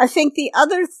 I think the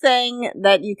other thing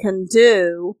that you can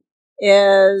do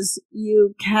is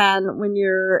you can, when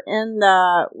you're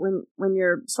when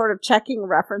you're sort of checking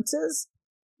references,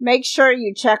 make sure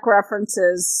you check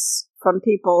references from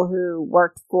people who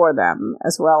worked for them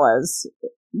as well as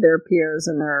their peers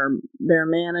and their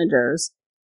managers,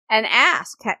 and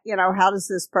ask, how does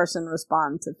this person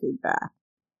respond to feedback?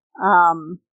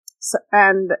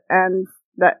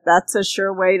 That's a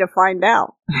sure way to find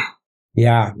out.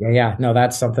 Yeah. No,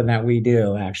 that's something that we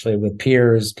do actually with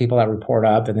peers, people that report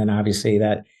up, and then obviously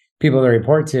that people that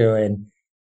report to. And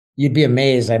you'd be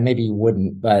amazed, and maybe you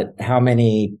wouldn't, but how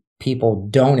many people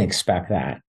don't expect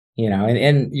that,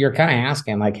 and you're kind of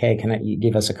asking like, hey, can you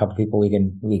give us a couple people we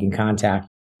can contact?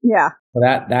 Yeah. So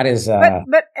that is.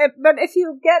 But if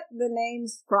you get the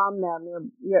names from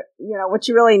them, what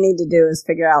you really need to do is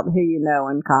figure out who you know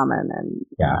in common, and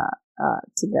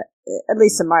to get, at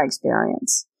least in my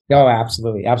experience. Oh,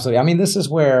 absolutely. Absolutely. I mean, this is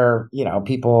where,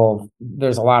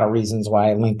 there's a lot of reasons why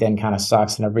LinkedIn kind of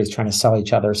sucks and everybody's trying to sell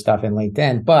each other stuff in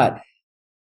LinkedIn. But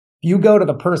you go to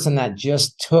the person that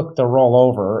just took the role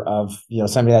over of,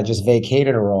 somebody that just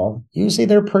vacated a role. Usually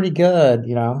they're pretty good.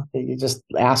 You just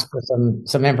ask for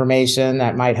some information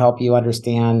that might help you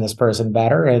understand this person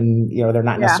better. And, they're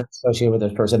not necessarily associated with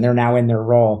this person. They're now in their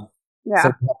role. Yeah. So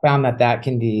I found that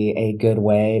can be a good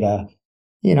way to,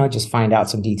 just find out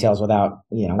some details without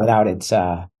it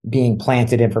being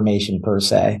planted information per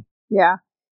se. Yeah.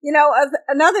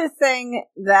 Another thing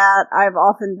that I've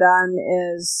often done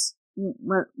is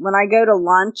when I go to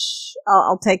lunch,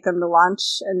 I'll take them to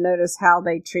lunch and notice how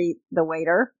they treat the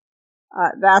waiter.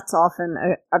 That's often,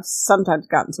 I've sometimes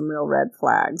gotten some real red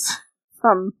flags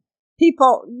from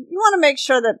people. You want to make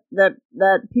sure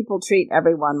that people treat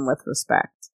everyone with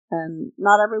respect. And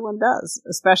not everyone does,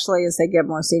 especially as they get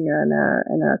more senior in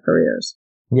their careers.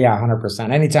 Yeah,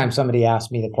 100%. Anytime somebody asks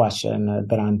me the question, I've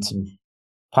been on some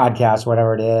podcasts,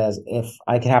 whatever it is, if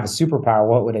I could have a superpower,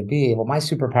 what would it be? Well, my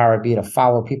superpower would be to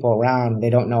follow people around when they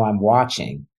don't know I'm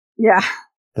watching. Yeah.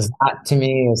 Because that to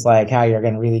me is like how you're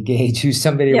going to really gauge who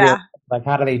somebody really, like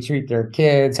how do they treat their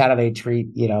kids? How do they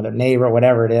treat, their neighbor,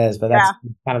 whatever it is. But that's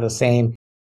kind of the same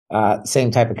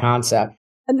type of concept.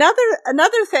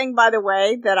 Another thing, by the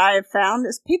way, that I have found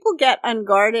is people get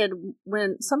unguarded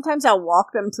when sometimes I'll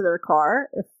walk them to their car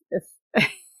if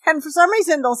and for some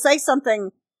reason they'll say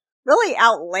something really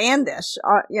outlandish,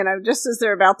 just as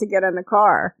they're about to get in the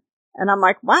car. And I'm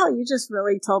like, wow, you just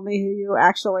really told me who you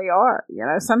actually are.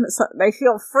 Some they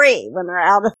feel free when they're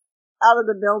out of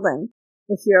the building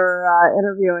if you're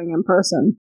interviewing in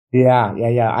person. Yeah.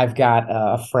 I've got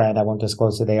a friend, I won't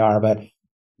disclose who they are, but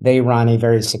they run a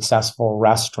very successful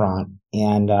restaurant,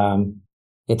 and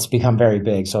it's become very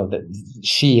big. So that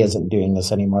she isn't doing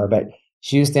this anymore, but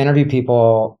she used to interview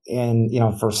people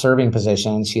for serving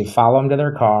positions. She'd follow them to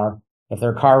their car. If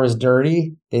their car was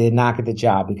dirty, they did not get the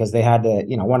job because they had to,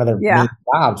 one of their main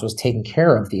jobs was taking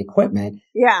care of the equipment.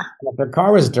 Yeah. And if their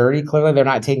car was dirty, clearly they're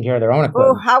not taking care of their own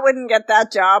equipment. Oh, I wouldn't get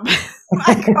that job.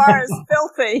 My car is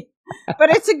filthy. But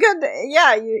it's a good,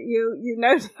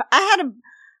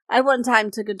 I one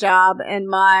time took a job and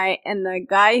the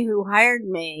guy who hired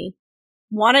me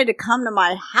wanted to come to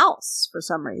my house for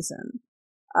some reason.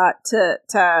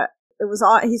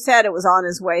 He said it was on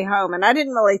his way home, and I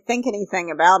didn't really think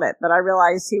anything about it, but I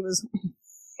realized he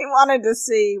wanted to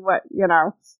see what,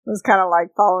 was kind of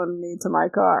like following me to my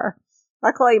car.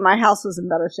 Luckily, my house was in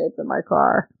better shape than my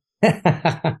car.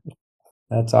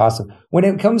 That's awesome. When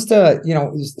it comes to,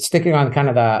 sticking on kind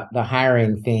of the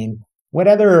hiring theme, what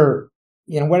other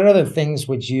things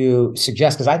would you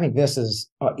suggest? Because I think this is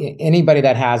anybody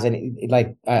that has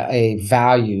a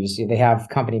values, they have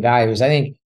company values. I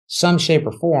think some shape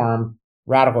or form,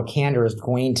 radical candor is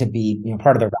going to be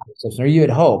part of their value system, or you would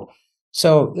hope.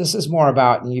 So this is more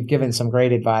about, and you've given some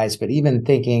great advice, but even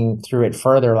thinking through it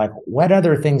further, like what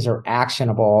other things are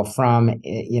actionable from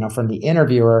the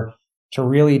interviewer to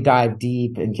really dive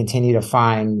deep and continue to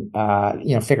find,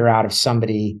 figure out if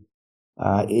somebody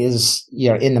is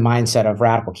in the mindset of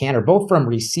radical candor, both from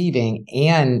receiving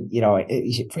and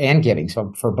giving.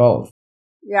 So for both.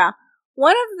 Yeah.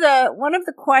 One of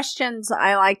the questions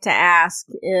I like to ask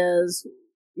is,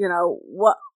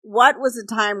 what was a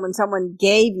time when someone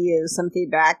gave you some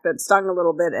feedback that stung a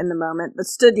little bit in the moment, but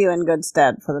stood you in good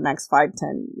stead for the next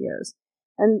 5-10 years?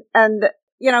 And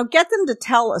get them to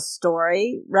tell a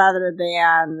story rather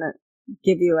than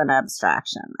give you an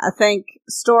abstraction. I think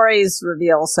stories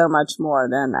reveal so much more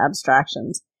than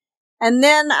abstractions. And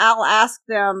then I'll ask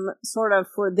them sort of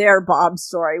for their Bob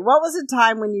story. What was a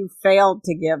time when you failed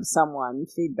to give someone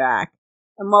feedback,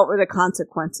 and what were the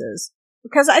consequences?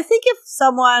 Because I think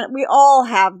we all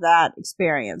have that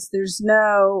experience. There's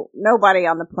nobody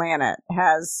on the planet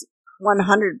has 100%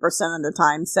 of the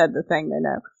time said the thing they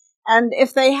know. And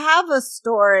if they have a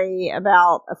story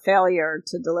about a failure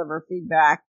to deliver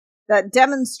feedback that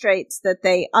demonstrates that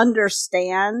they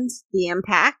understand the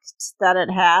impact that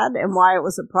it had and why it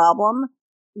was a problem,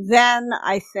 then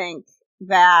I think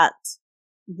that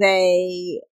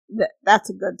that's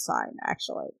a good sign,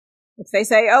 actually. If they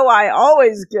say, oh, I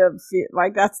always give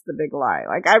that's the big lie.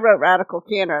 Like, I wrote Radical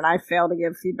Candor and I fail to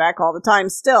give feedback all the time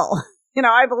still.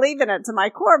 I believe in it to my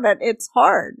core, but it's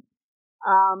hard.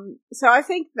 So I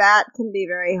think that can be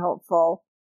very helpful.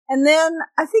 And then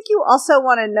I think you also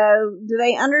want to know, do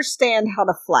they understand how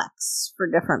to flex for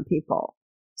different people?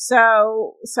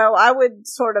 So I would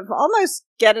sort of almost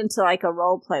get into like a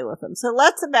role play with them. So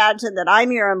let's imagine that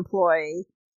I'm your employee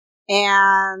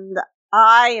and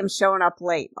I am showing up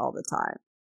late all the time.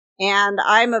 And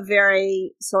I'm a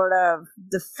very sort of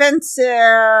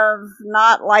defensive,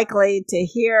 not likely to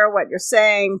hear what you're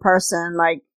saying person.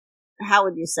 Like, how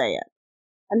would you say it?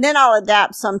 And then I'll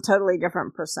adapt some totally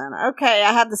different person. Okay,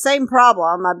 I have the same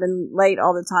problem. I've been late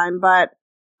all the time, but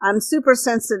I'm super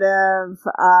sensitive.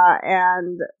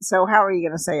 And so how are you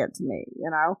going to say it to me,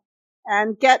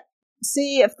 And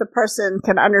see if the person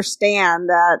can understand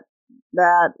that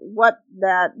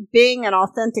that being an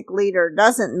authentic leader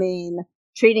doesn't mean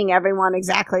treating everyone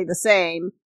exactly the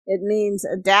same. It means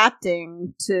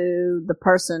adapting to the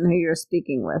person who you're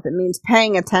speaking with. It means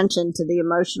paying attention to the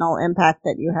emotional impact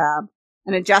that you have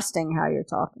and adjusting how you're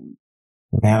talking.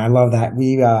 Man, I love that.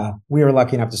 We were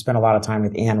lucky enough to spend a lot of time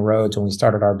with Ann Rhodes when we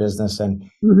started our business, and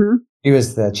she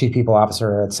was the chief people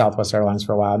officer at Southwest Airlines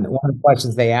for a while. And one of the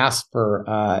questions they asked for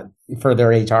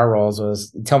their HR roles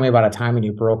was, "Tell me about a time when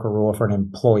you broke a rule for an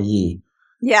employee."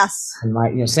 Yes.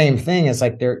 And same thing. It's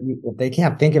like if they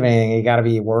can't think of anything, you got to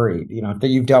be worried. If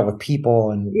you've dealt with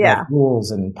people and like,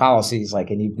 rules and policies,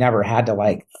 and you've never had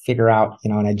to figure out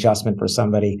an adjustment for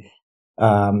somebody.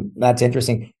 That's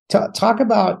interesting. Talk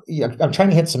about. I'm trying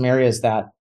to hit some areas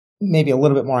that maybe a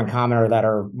little bit more in common or that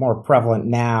are more prevalent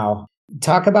now.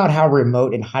 Talk about how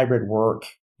remote and hybrid work.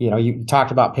 You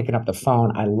talked about picking up the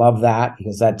phone. I love that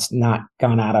because that's not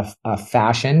gone out of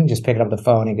fashion. Just picking up the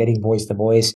phone and getting voice to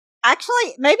voice.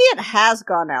 Actually, maybe it has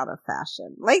gone out of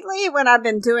fashion. Lately, when I've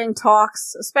been doing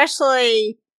talks,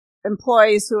 especially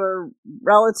employees who are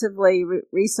relatively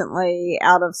recently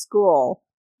out of school,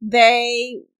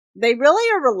 they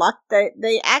really are reluctant.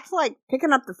 They act like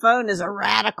picking up the phone is a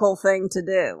radical thing to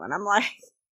do. And I'm like,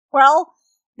 well,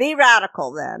 be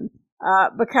radical then.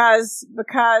 Because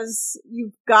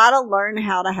you've got to learn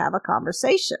how to have a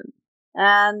conversation.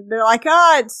 And they're like,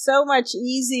 oh, it's so much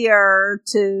easier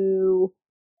to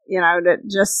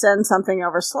just send something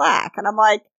over Slack. And I'm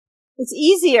like, it's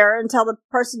easier until the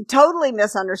person totally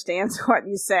misunderstands what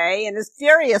you say and is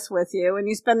furious with you, and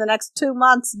you spend the next 2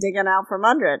 months digging out from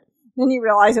under it. Then you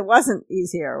realize it wasn't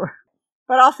easier.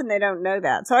 But often they don't know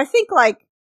that. So I think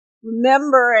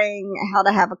remembering how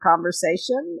to have a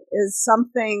conversation is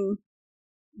something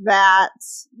that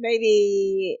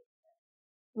maybe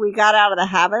we got out of the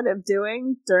habit of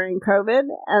doing during COVID,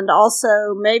 and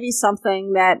also maybe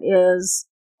something that is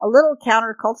a little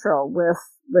countercultural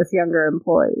with younger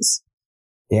employees.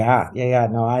 Yeah.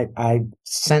 No, I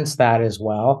sense that as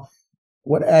well.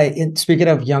 Speaking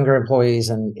of younger employees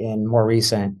and more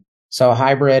recent, so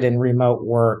hybrid and remote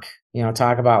work,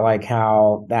 talk about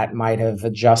how that might have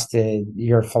adjusted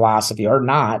your philosophy or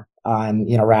not on,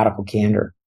 radical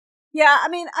candor. Yeah, I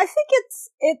mean, I think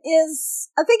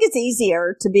it's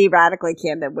easier to be radically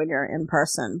candid when you're in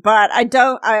person, but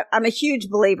I'm a huge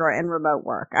believer in remote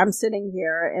work. I'm sitting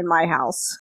here in my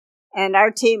house and our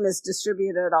team is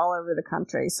distributed all over the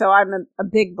country. So I'm a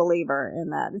big believer in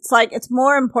that. It's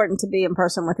more important to be in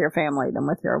person with your family than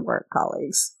with your work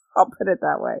colleagues. I'll put it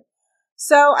that way.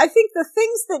 So I think the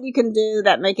things that you can do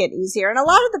that make it easier, and a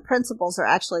lot of the principles are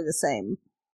actually the same.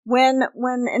 When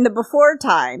in the before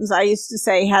times, I used to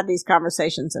say have these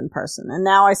conversations in person, and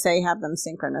now I say have them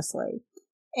synchronously.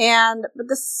 But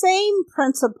the same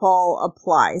principle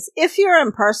applies. If you're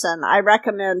in person, I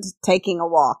recommend taking a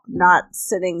walk, not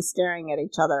sitting staring at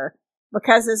each other,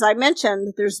 because as I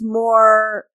mentioned, there's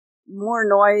more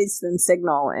noise than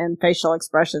signal in facial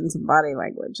expressions and body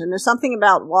language. And there's something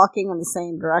about walking in the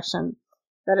same direction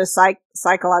that is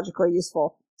psychologically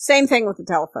useful. Same thing with the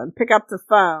telephone. Pick up the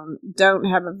phone. Don't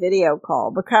have a video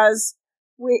call because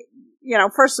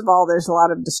first of all, there's a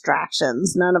lot of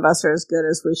distractions. None of us are as good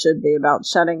as we should be about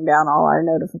shutting down all our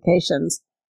notifications.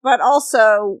 But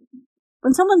also,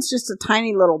 when someone's just a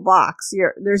tiny little box,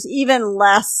 there's even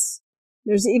less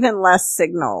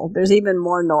signal. There's even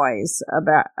more noise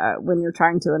about when you're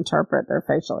trying to interpret their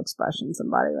facial expressions and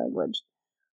body language.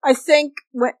 I think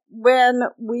when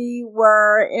we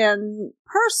were in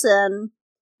person,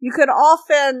 you could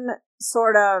often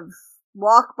sort of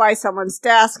walk by someone's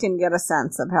desk and get a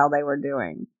sense of how they were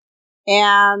doing.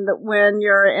 And when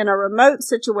you're in a remote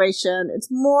situation, it's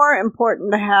more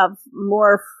important to have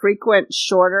more frequent,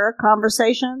 shorter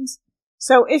conversations.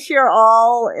 So if you're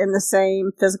all in the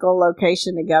same physical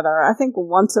location together, I think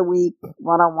once a week,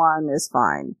 one-on-one is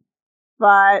fine.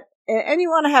 And you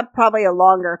want to have probably a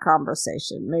longer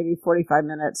conversation, maybe 45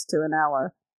 minutes to an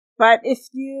hour. But if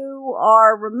you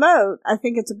are remote, I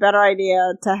think it's a better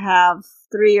idea to have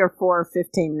 3 or 4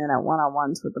 15-minute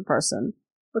one-on-ones with the person,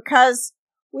 because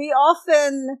we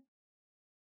often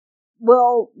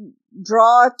will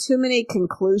draw too many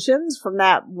conclusions from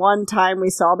that one time we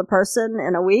saw the person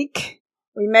in a week.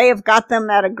 We may have got them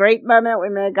at a great moment. We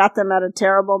may have got them at a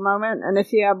terrible moment. And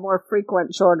if you have more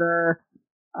frequent, shorter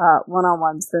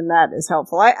one-on-ones, then that is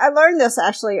helpful. I learned this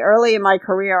actually early in my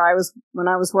career. When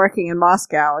I was working in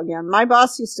Moscow again, my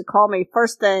boss used to call me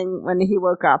first thing when he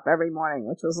woke up every morning,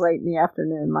 which was late in the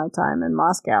afternoon, my time in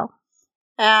Moscow.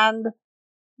 And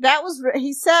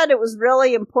he said it was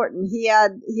really important. He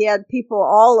had people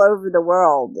all over the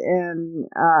world in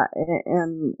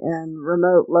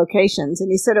remote locations.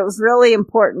 And he said it was really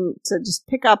important to just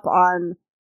pick up on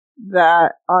a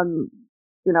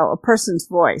person's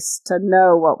voice, to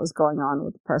know what was going on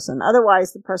with the person.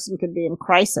 Otherwise, the person could be in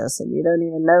crisis and you don't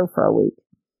even know for a week.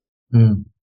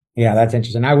 Yeah, that's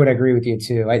interesting. I would agree with you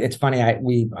too. It's funny.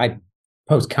 I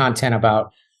post content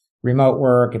about remote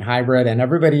work and hybrid, and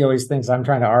everybody always thinks I'm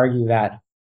trying to argue that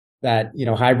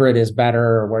hybrid is better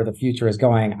or where the future is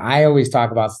going. I always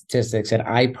talk about statistics, and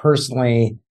I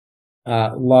personally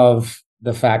love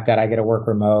the fact that I get to work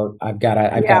remote. I've got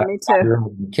me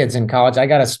too. Kids in college. I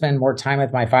got to spend more time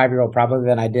with my 5-year-old probably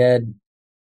than I did,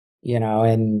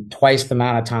 in twice the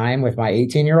amount of time with my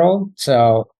 18-year-old.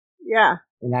 So yeah,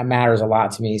 and that matters a lot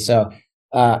to me. So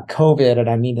COVID, and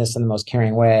I mean this in the most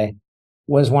caring way,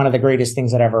 was one of the greatest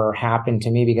things that ever happened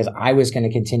to me, because I was going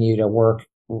to continue to work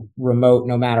remote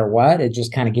no matter what. It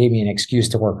just kind of gave me an excuse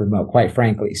to work remote, quite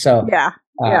frankly. So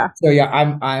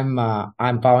I'm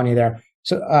following you there.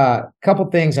 So a couple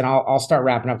things, and I'll start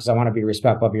wrapping up because I want to be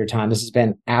respectful of your time. This has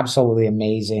been absolutely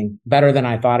amazing, better than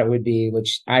I thought it would be,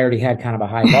 which I already had kind of a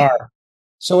high bar.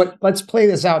 So let's play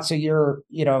this out. So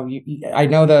I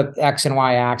know the X and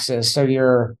Y axis. So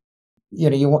you're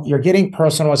getting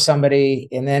personal with somebody,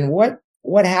 and then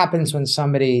what happens when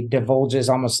somebody divulges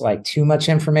almost like too much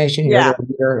information?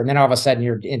 And then all of a sudden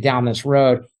you're down this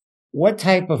road. What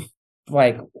type of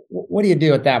what do you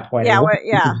do at that point?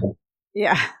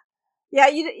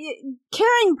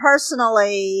 Caring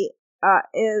personally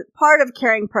is part of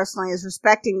caring personally is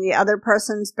respecting the other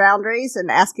person's boundaries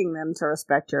and asking them to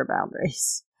respect your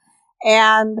boundaries.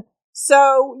 And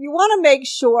so you want to make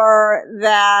sure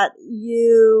that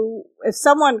if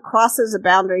someone crosses a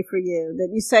boundary for you, that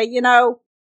you say,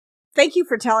 thank you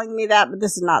for telling me that, but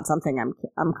this is not something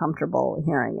I'm comfortable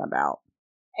hearing about.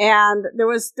 And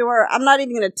I'm not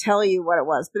even going to tell you what it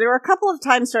was, but there were a couple of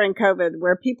times during COVID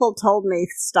where people told me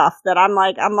stuff that I'm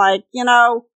like,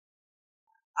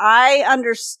 I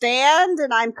understand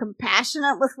and I'm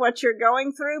compassionate with what you're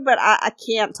going through, but I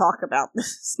can't talk about this.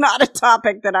 It's not a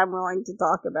topic that I'm willing to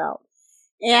talk about.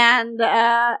 And,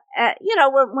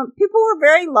 when people were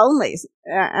very lonely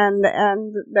and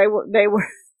they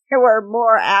were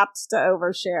more apt to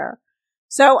overshare.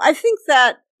 So I think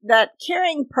that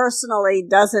caring personally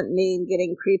doesn't mean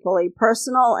getting creepily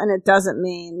personal, and it doesn't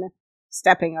mean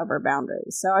stepping over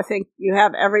boundaries. So I think you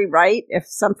have every right, if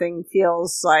something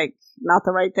feels like not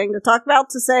the right thing to talk about,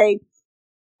 to say,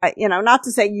 not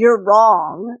to say you're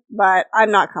wrong, but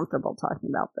I'm not comfortable talking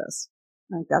about this.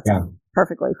 I think that's a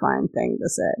perfectly fine thing to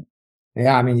say.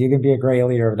 Yeah, I mean, you can be a great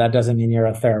leader, but that doesn't mean you're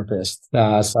a therapist.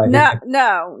 No.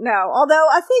 Although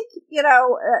I think,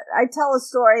 I tell a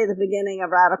story at the beginning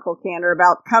of Radical Candor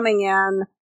about coming in.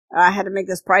 I had to make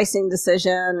this pricing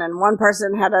decision, and one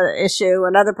person had an issue,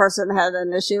 another person had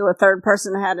an issue, a third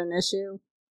person had an issue.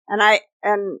 And I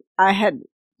had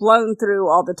blown through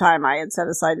all the time I had set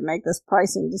aside to make this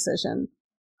pricing decision.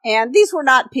 And these were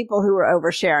not people who were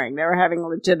oversharing. They were having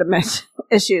legitimate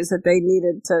issues that they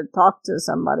needed to talk to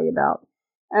somebody about.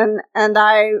 And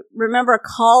I remember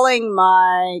calling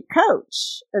my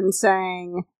coach and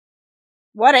saying,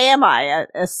 what am I,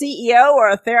 a CEO or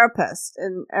a therapist?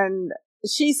 And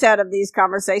she said of these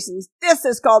conversations, this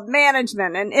is called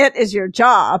management and it is your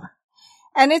job.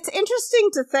 And it's interesting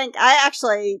to think, I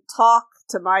actually talk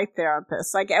to my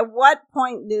therapist. Like, at what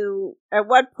point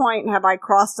have I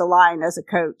crossed a line as a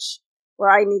coach where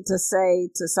I need to say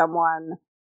to someone,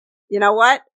 you know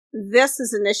what? This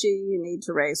is an issue you need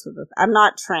to raise with it. I'm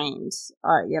not trained.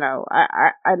 I'm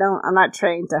not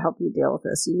trained to help you deal with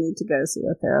this. You need to go see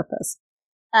a therapist.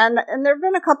 And there have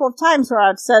been a couple of times where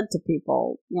I've said to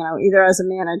people, either as a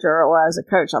manager or as a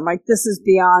coach, I'm like, this is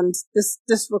beyond,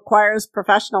 this requires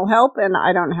professional help, and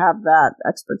I don't have that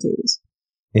expertise.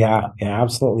 Yeah,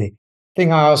 absolutely. The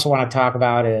thing I also want to talk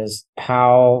about is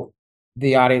how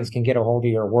the audience can get a hold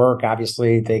of your work.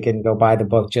 Obviously, they can go buy the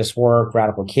book, Just Work,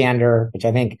 Radical Candor, which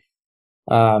I think,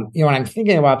 when I'm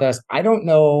thinking about this, I don't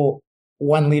know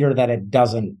one leader that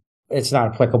it's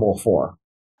not applicable for.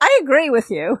 I agree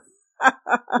with you.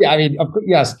 Yeah, I mean,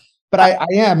 yes, but I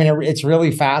am. I mean, it's really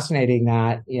fascinating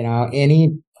that,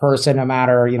 any person, no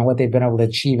matter, what they've been able to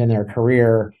achieve in their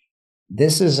career,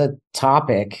 this is a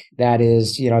topic that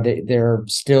is, they're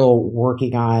still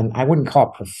working on. I wouldn't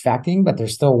call it perfecting, but they're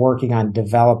still working on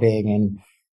developing and,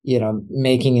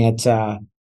 making it,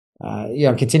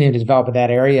 continuing to develop in that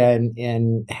area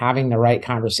and having the right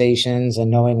conversations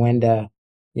and knowing when to,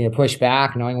 push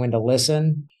back, knowing when to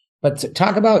listen. But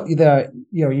talk about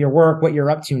your work, what you're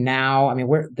up to now. I mean,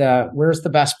 where's the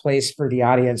best place for the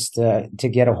audience to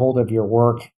get a hold of your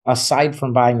work aside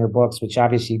from buying your books, which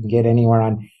obviously you can get anywhere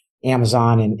on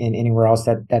Amazon and anywhere else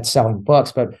that's selling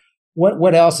books. But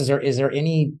what else is there? Is there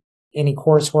any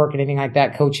coursework, anything like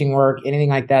that, coaching work, anything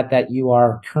like that you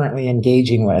are currently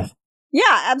engaging with?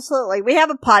 Yeah, absolutely. We have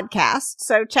a podcast,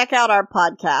 so check out our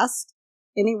podcast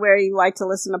anywhere you like to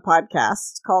listen to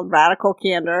podcasts. It's called Radical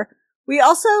Candor. We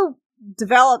also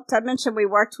developed, I mentioned we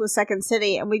worked with Second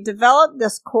City, and we developed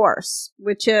this course,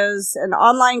 which is an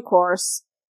online course.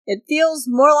 It feels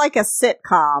more like a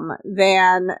sitcom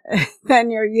than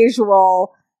your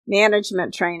usual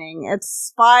management training.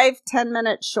 It's 5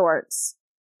 10-minute shorts.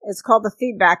 It's called the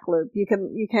Feedback Loop. You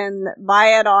can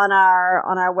buy it on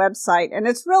our website, and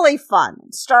it's really fun.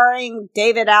 It's starring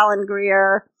David Allen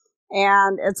Greer,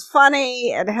 and it's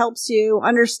funny. It helps you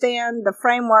understand the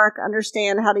framework,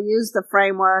 understand how to use the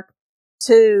framework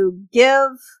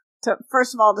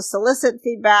first of all, to solicit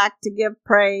feedback, to give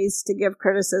praise, to give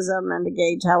criticism, and to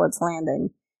gauge how it's landing.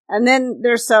 And then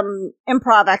there's some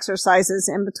improv exercises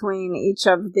in between each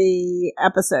of the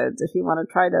episodes if you want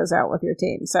to try those out with your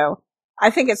team. So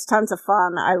I think it's tons of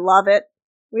fun. I love it.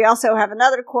 We also have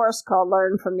another course called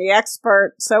Learn from the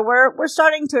Expert. So we're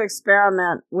starting to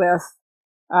experiment with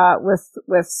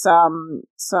some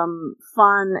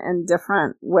fun and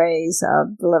different ways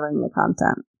of delivering the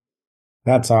content.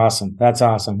 That's awesome. That's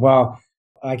awesome. Well,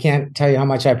 I can't tell you how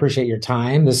much I appreciate your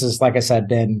time. This is, like I said,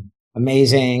 been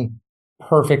amazing,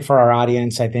 perfect for our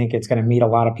audience. I think it's going to meet a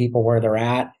lot of people where they're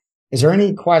at. Is there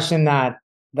any question that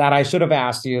I should have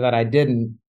asked you that I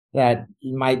didn't, that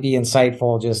might be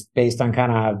insightful just based on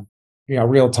kind of,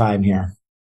 real time here?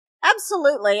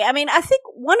 Absolutely. I mean, I think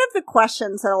one of the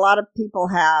questions that a lot of people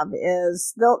have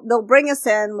is they'll bring us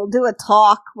in, we'll do a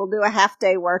talk, we'll do a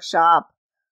half-day workshop,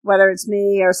 whether it's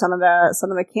me or some of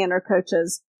the Candor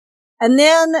coaches. And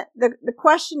then the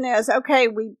question is, okay,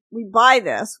 we buy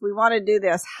this, we want to do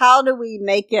this. How do we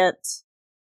make it,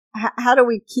 how do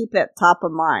we keep it top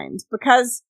of mind?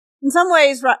 Because in some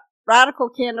ways, Radical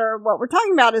Candor, what we're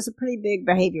talking about is a pretty big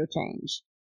behavior change.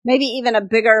 Maybe even a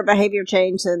bigger behavior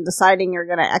change than deciding you're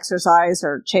going to exercise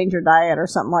or change your diet or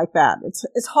something like that.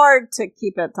 It's hard to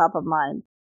keep it top of mind.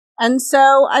 And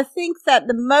so I think that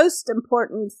the most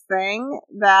important thing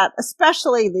that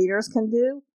especially leaders can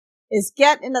do is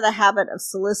get into the habit of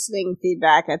soliciting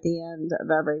feedback at the end of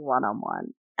every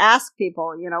one-on-one. Ask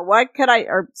people, what could I,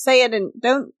 or say it in,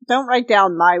 don't write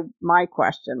down my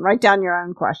question. Write down your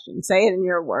own question. Say it in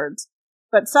your words.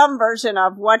 But some version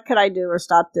of what could I do or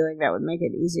stop doing that would make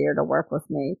it easier to work with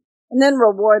me. And then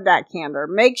reward that candor.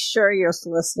 Make sure you're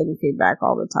soliciting feedback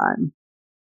all the time.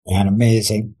 Man,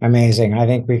 amazing. Amazing. I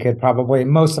think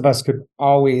most of us could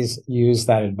always use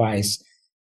that advice.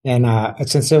 And I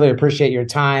sincerely appreciate your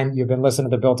time. You've been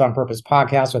listening to the Built on Purpose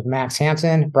podcast with Max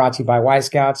Hansen, brought to you by Y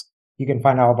Scouts. You can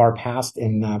find all of our past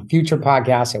and future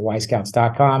podcasts at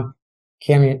yscouts.com.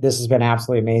 Cami, this has been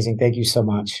absolutely amazing. Thank you so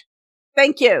much.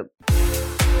 Thank you.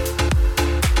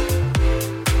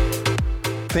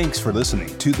 Thanks for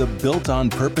listening to the Built on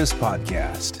Purpose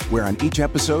podcast, where on each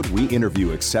episode we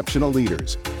interview exceptional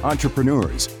leaders,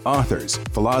 entrepreneurs, authors,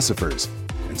 philosophers,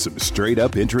 and some straight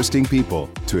up interesting people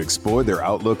to explore their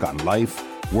outlook on life,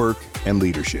 work, and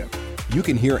leadership. You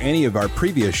can hear any of our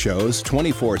previous shows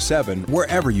 24/7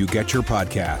 wherever you get your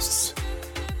podcasts.